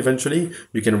transaction eventually,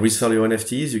 you can resell your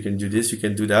NFTs, you can do this, you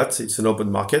can do that, it's an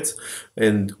open market,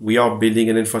 and we are building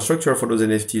an infrastructure for those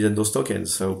NFTs and those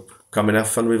tokens, so come and have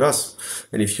fun with us.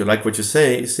 And if you like what you're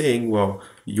saying, well,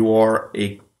 you are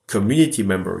a community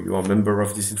member, you are a member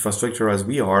of this infrastructure as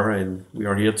we are, and we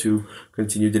are here to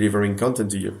continue delivering content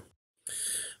to you.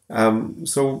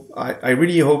 So I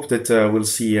really hope that we'll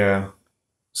see a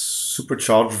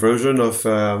supercharged version of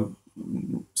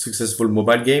successful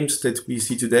mobile games that we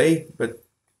see today, but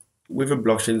with a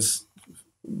blockchain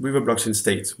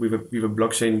state, with a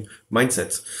blockchain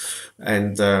mindset,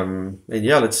 and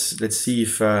yeah, let's see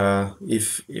if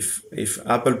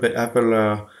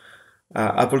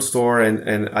Apple Store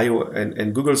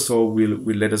and Google Store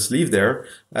will let us live there,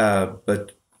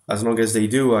 but as long as they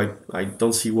do, I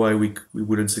don't see why we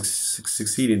wouldn't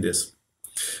succeed in this.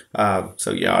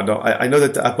 So yeah, I know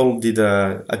that Apple did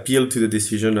appeal to the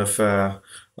decision of I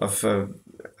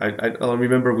don't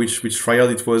remember which trial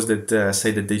it was that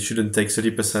said that they shouldn't take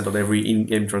 30% on every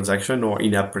in-game transaction or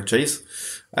in-app purchase.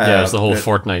 Yeah, it's the whole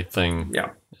Fortnite thing. Yeah,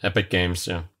 Epic Games.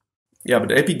 Yeah. Yeah,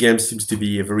 but Epic Games seems to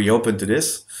be very open to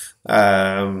this.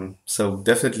 So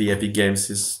definitely Epic Games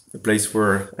is a place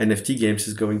where NFT games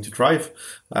is going to thrive.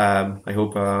 I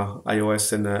hope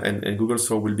iOS and Google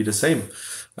Store will be the same.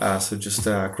 So just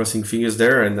crossing fingers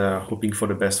there and hoping for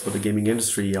the best for the gaming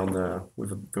industry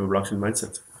with a blockchain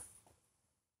mindset.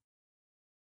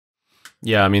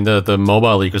 Yeah, I mean the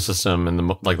mobile ecosystem and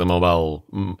the mobile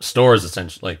stores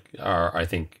essentially are, I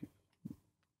think,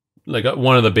 like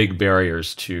one of the big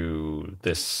barriers to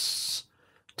this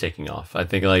taking off. I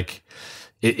think like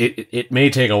it may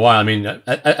take a while. I mean,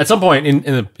 at some point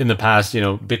in the past,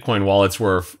 Bitcoin wallets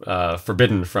were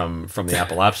forbidden from the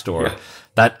Apple App Store. Yeah.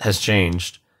 That has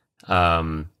changed,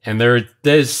 and there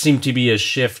does seem to be a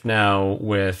shift now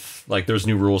with like there's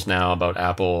new rules now about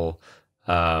Apple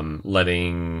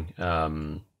letting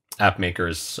app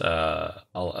makers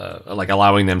like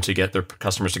allowing them to get their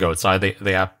customers to go outside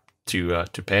the app to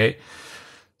pay.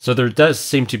 So there does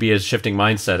seem to be a shifting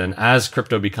mindset, and as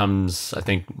crypto becomes, I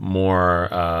think, more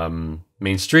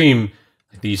mainstream,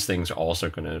 these things are also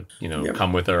going to,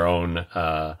 come with their own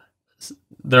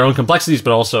complexities,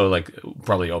 but also like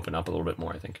probably open up a little bit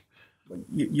more. I think.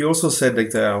 You also said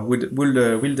like will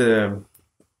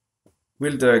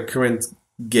the current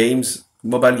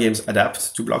mobile games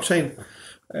adapt to blockchain?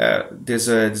 There's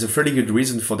a fairly good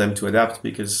reason for them to adapt,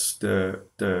 because the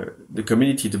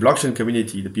community, the blockchain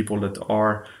community, the people that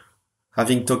are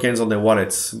having tokens on their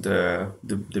wallets, the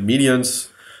millions,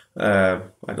 I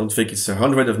don't think it's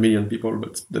 100 of million people,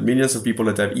 but the millions of people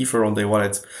that have Ether on their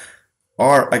wallets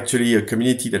are actually a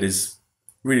community that is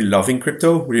really loving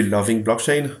crypto, really loving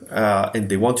blockchain, and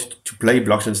they want to play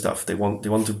blockchain stuff. They want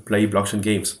to play blockchain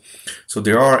games. So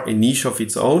there are a niche of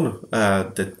its own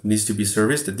that needs to be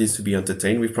serviced, that needs to be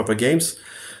entertained with proper games.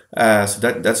 So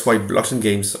that's why blockchain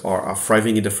games are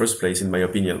thriving in the first place, in my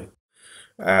opinion.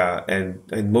 And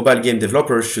mobile game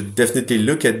developers should definitely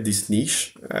look at this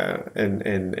niche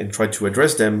and try to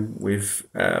address them with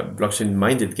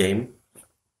blockchain-minded game.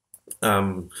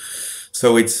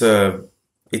 So it's a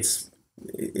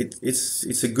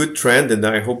good trend, and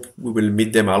I hope we will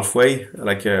meet them halfway.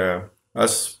 Like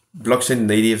us blockchain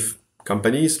native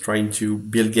companies trying to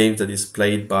build games that is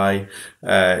played by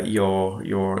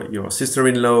your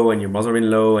sister-in-law and your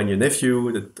mother-in-law and your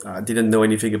nephew that didn't know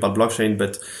anything about blockchain,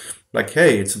 but like,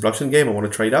 hey, it's a blockchain game, I want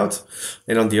to try it out.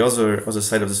 And on the other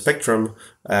side of the spectrum,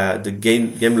 the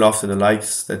game loft and the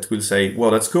likes that will say,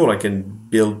 well, that's cool, I can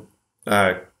build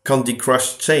Candy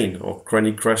Crush chain or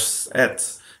Candy Crush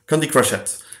at.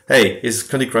 Hey, is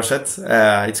Candy Crush it?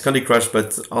 It's Candy Crush,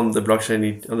 but on the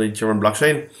blockchain, on the Ethereum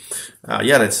blockchain.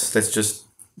 Yeah, let's just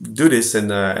do this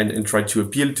and try to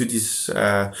appeal to this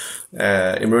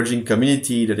emerging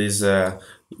community that is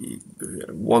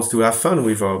wants to have fun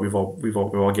with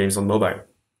our games on mobile.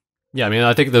 Yeah, I mean,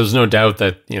 I think there's no doubt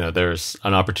that there's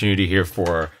an opportunity here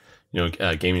for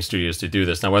gaming studios to do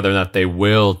this. Now, whether or not they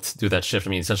will do that shift, I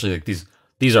mean, essentially, like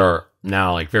these are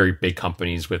now like very big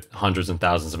companies with hundreds and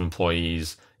thousands of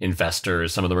employees,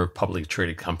 investors. Some of them are publicly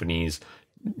traded companies.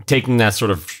 Taking that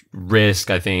sort of risk,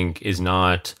 I think, is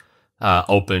not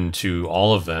open to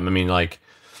all of them. I mean, like,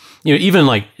 even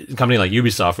like a company like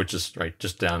Ubisoft, which is right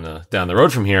just down the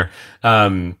road from here,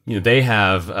 they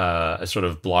have a sort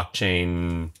of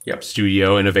blockchain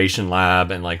studio innovation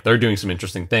lab, and like they're doing some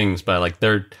interesting things, but like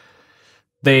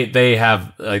they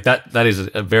have like that is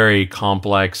a very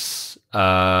complex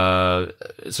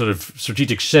sort of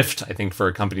strategic shift, I think, for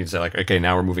a company to say like, okay,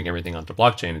 now we're moving everything onto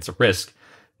blockchain. It's a risk.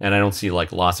 And I don't see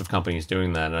like lots of companies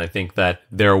doing that. And I think that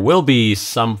there will be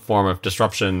some form of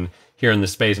disruption here in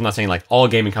this space. I'm not saying like all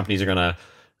gaming companies are going to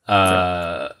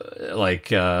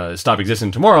stop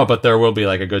existing tomorrow, but there will be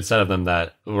like a good set of them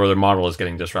where their model is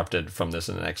getting disrupted from this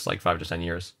in the next like 5 to 10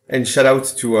 years. And shout out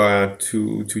to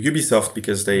Ubisoft,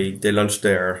 because they launched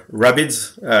their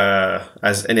Rabbids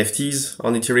as NFTs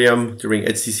on Ethereum during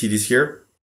HCC this year.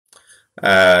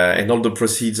 And all the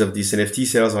proceeds of these NFT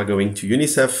sales are going to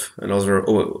UNICEF, another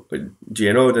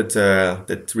GNO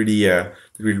that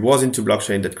really was into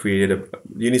blockchain.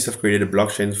 UNICEF created a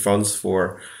blockchain funds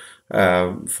for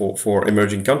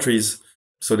emerging countries.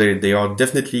 So they are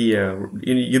definitely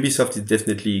Ubisoft is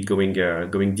definitely going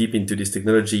deep into this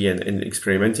technology and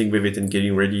experimenting with it and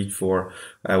getting ready for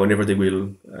whenever they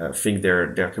will think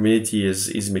their community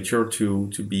is mature to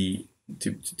be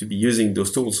using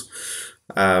those tools.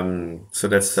 So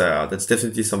that's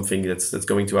definitely something that's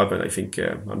going to happen. I think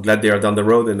I'm glad they are down the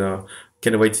road, and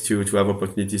can't wait to have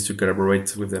opportunities to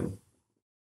collaborate with them.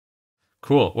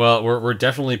 Cool. Well, we're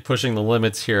definitely pushing the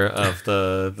limits here of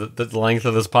the length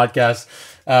of this podcast,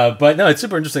 but no, it's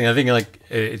super interesting. I think like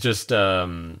it's just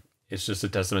a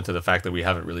testament to the fact that we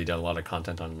haven't really done a lot of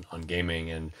content on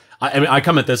gaming, and I mean I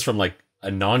come at this from like a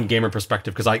non-gamer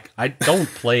perspective, because I don't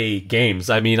play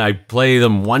games. I mean, I play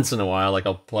them once in a while. Like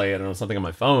I'll play, I don't know, something on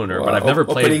my phone, but I've never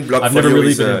played. Opening block, I've never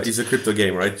really been. Is a crypto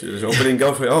game, right? Opening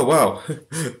golf. Oh wow,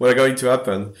 what are going to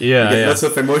happen? Yeah, you get lots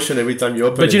of emotion every time you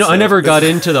open. But I never got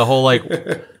into the whole like.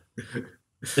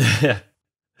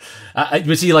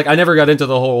 But see, like I never got into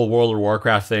the whole World of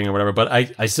Warcraft thing or whatever. But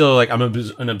I still like I'm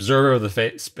an observer of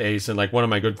the space, and like one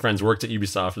of my good friends worked at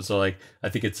Ubisoft, and so like I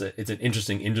think it's an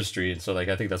interesting industry, and so like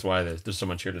I think that's why there's so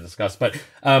much here to discuss. But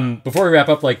before we wrap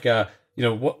up, like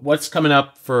what's coming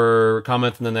up for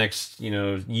Cometh in the next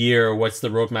year? What's the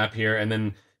roadmap here? And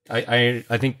then I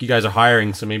think you guys are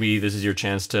hiring, so maybe this is your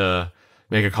chance to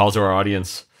make a call to our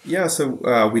audience. Yeah, so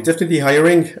we're definitely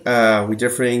hiring.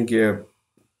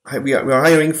 We are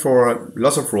hiring for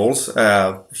lots of roles.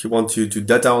 If you want to do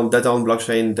data on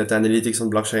blockchain, data analytics on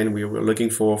blockchain, we're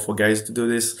looking for guys to do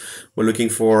this. We're looking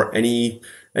for any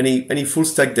full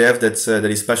stack dev that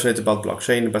is passionate about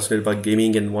blockchain, passionate about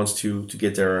gaming, and wants to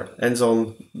get their hands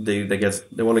on. They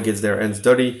want to get their hands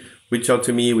dirty. Reach out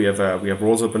to me. We have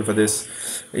roles open for this.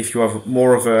 If you have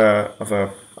more of a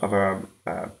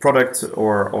product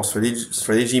or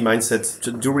strategy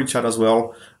mindset, do reach out as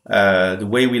well. The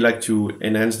way we like to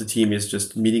enhance the team is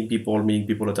just meeting people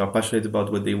that are passionate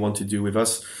about what they want to do with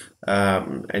us,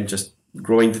 and just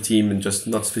growing the team, and just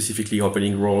not specifically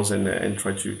opening roles and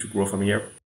try to grow from here.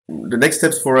 The next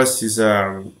steps for us is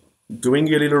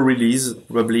doing a little release,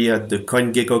 probably at the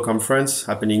CoinGecko conference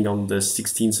happening on the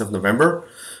 16th of November.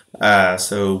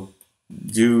 So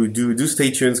do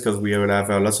stay tuned, because we will have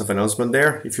lots of announcement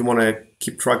there. If you want to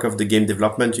keep track of the game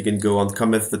development, you can go on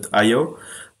cometh.io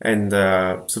and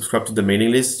subscribe to the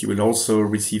mailing list. You will also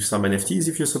receive some NFTs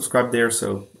if you subscribe there,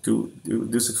 so do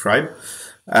subscribe.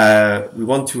 We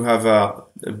want to have a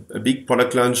big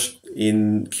product launch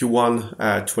in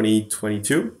Q1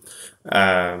 2022.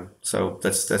 So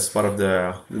that's part of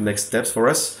the next steps for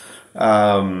us.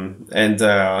 And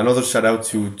another shout out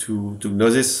to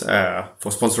Gnosis for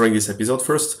sponsoring this episode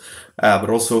first, but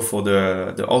also for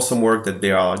the awesome work that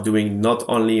they are doing, not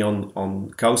only on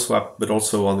CowSwap, but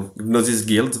also on Gnosis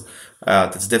Guild.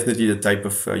 That's definitely the type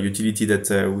of utility that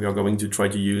we are going to try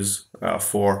to use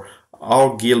for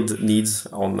our guild needs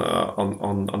on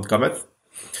Cometh.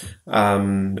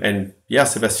 And yeah,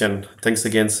 Sebastian, thanks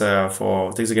again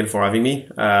for having me.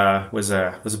 Was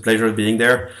a pleasure being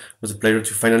there. It was a pleasure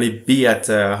to finally be at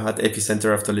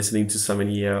Epicenter after listening to so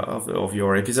many of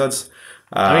your episodes.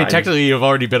 I mean, technically, you've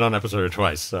already been on episode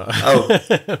twice. So. Oh.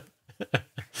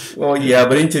 Well, yeah,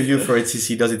 but interview for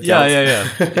HCC, does it count? Yeah.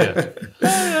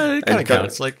 It kind of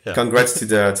counts. Congrats to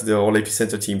the whole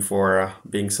Epicenter team for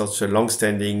being such a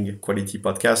long-standing quality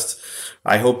podcast.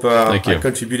 I hope I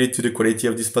contributed to the quality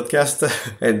of this podcast,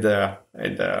 and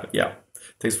yeah,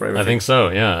 thanks for everything. I think so.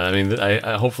 Yeah, I mean,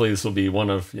 I hopefully this will be one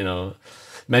of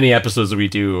many episodes that we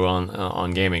do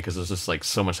on gaming, because there's just like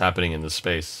so much happening in this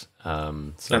space. So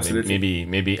absolutely.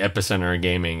 maybe epicenter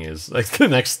gaming is like the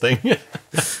next thing.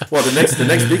 Well, the next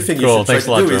big thing cool. you should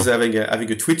try to do Joe. is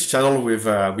having a Twitch channel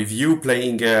with you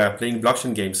playing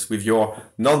blockchain games with your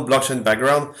non-blockchain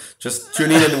background. Just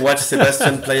tune in and watch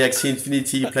Sebastian play Axie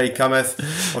Infinity, play Cometh,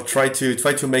 or try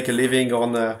to make a living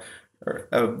on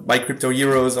My Crypto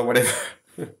Heroes or whatever.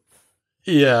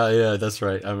 Yeah, that's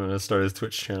right. I'm gonna start a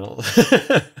Twitch channel.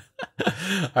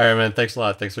 All right, man. Thanks a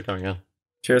lot. Thanks for coming on.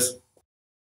 Cheers.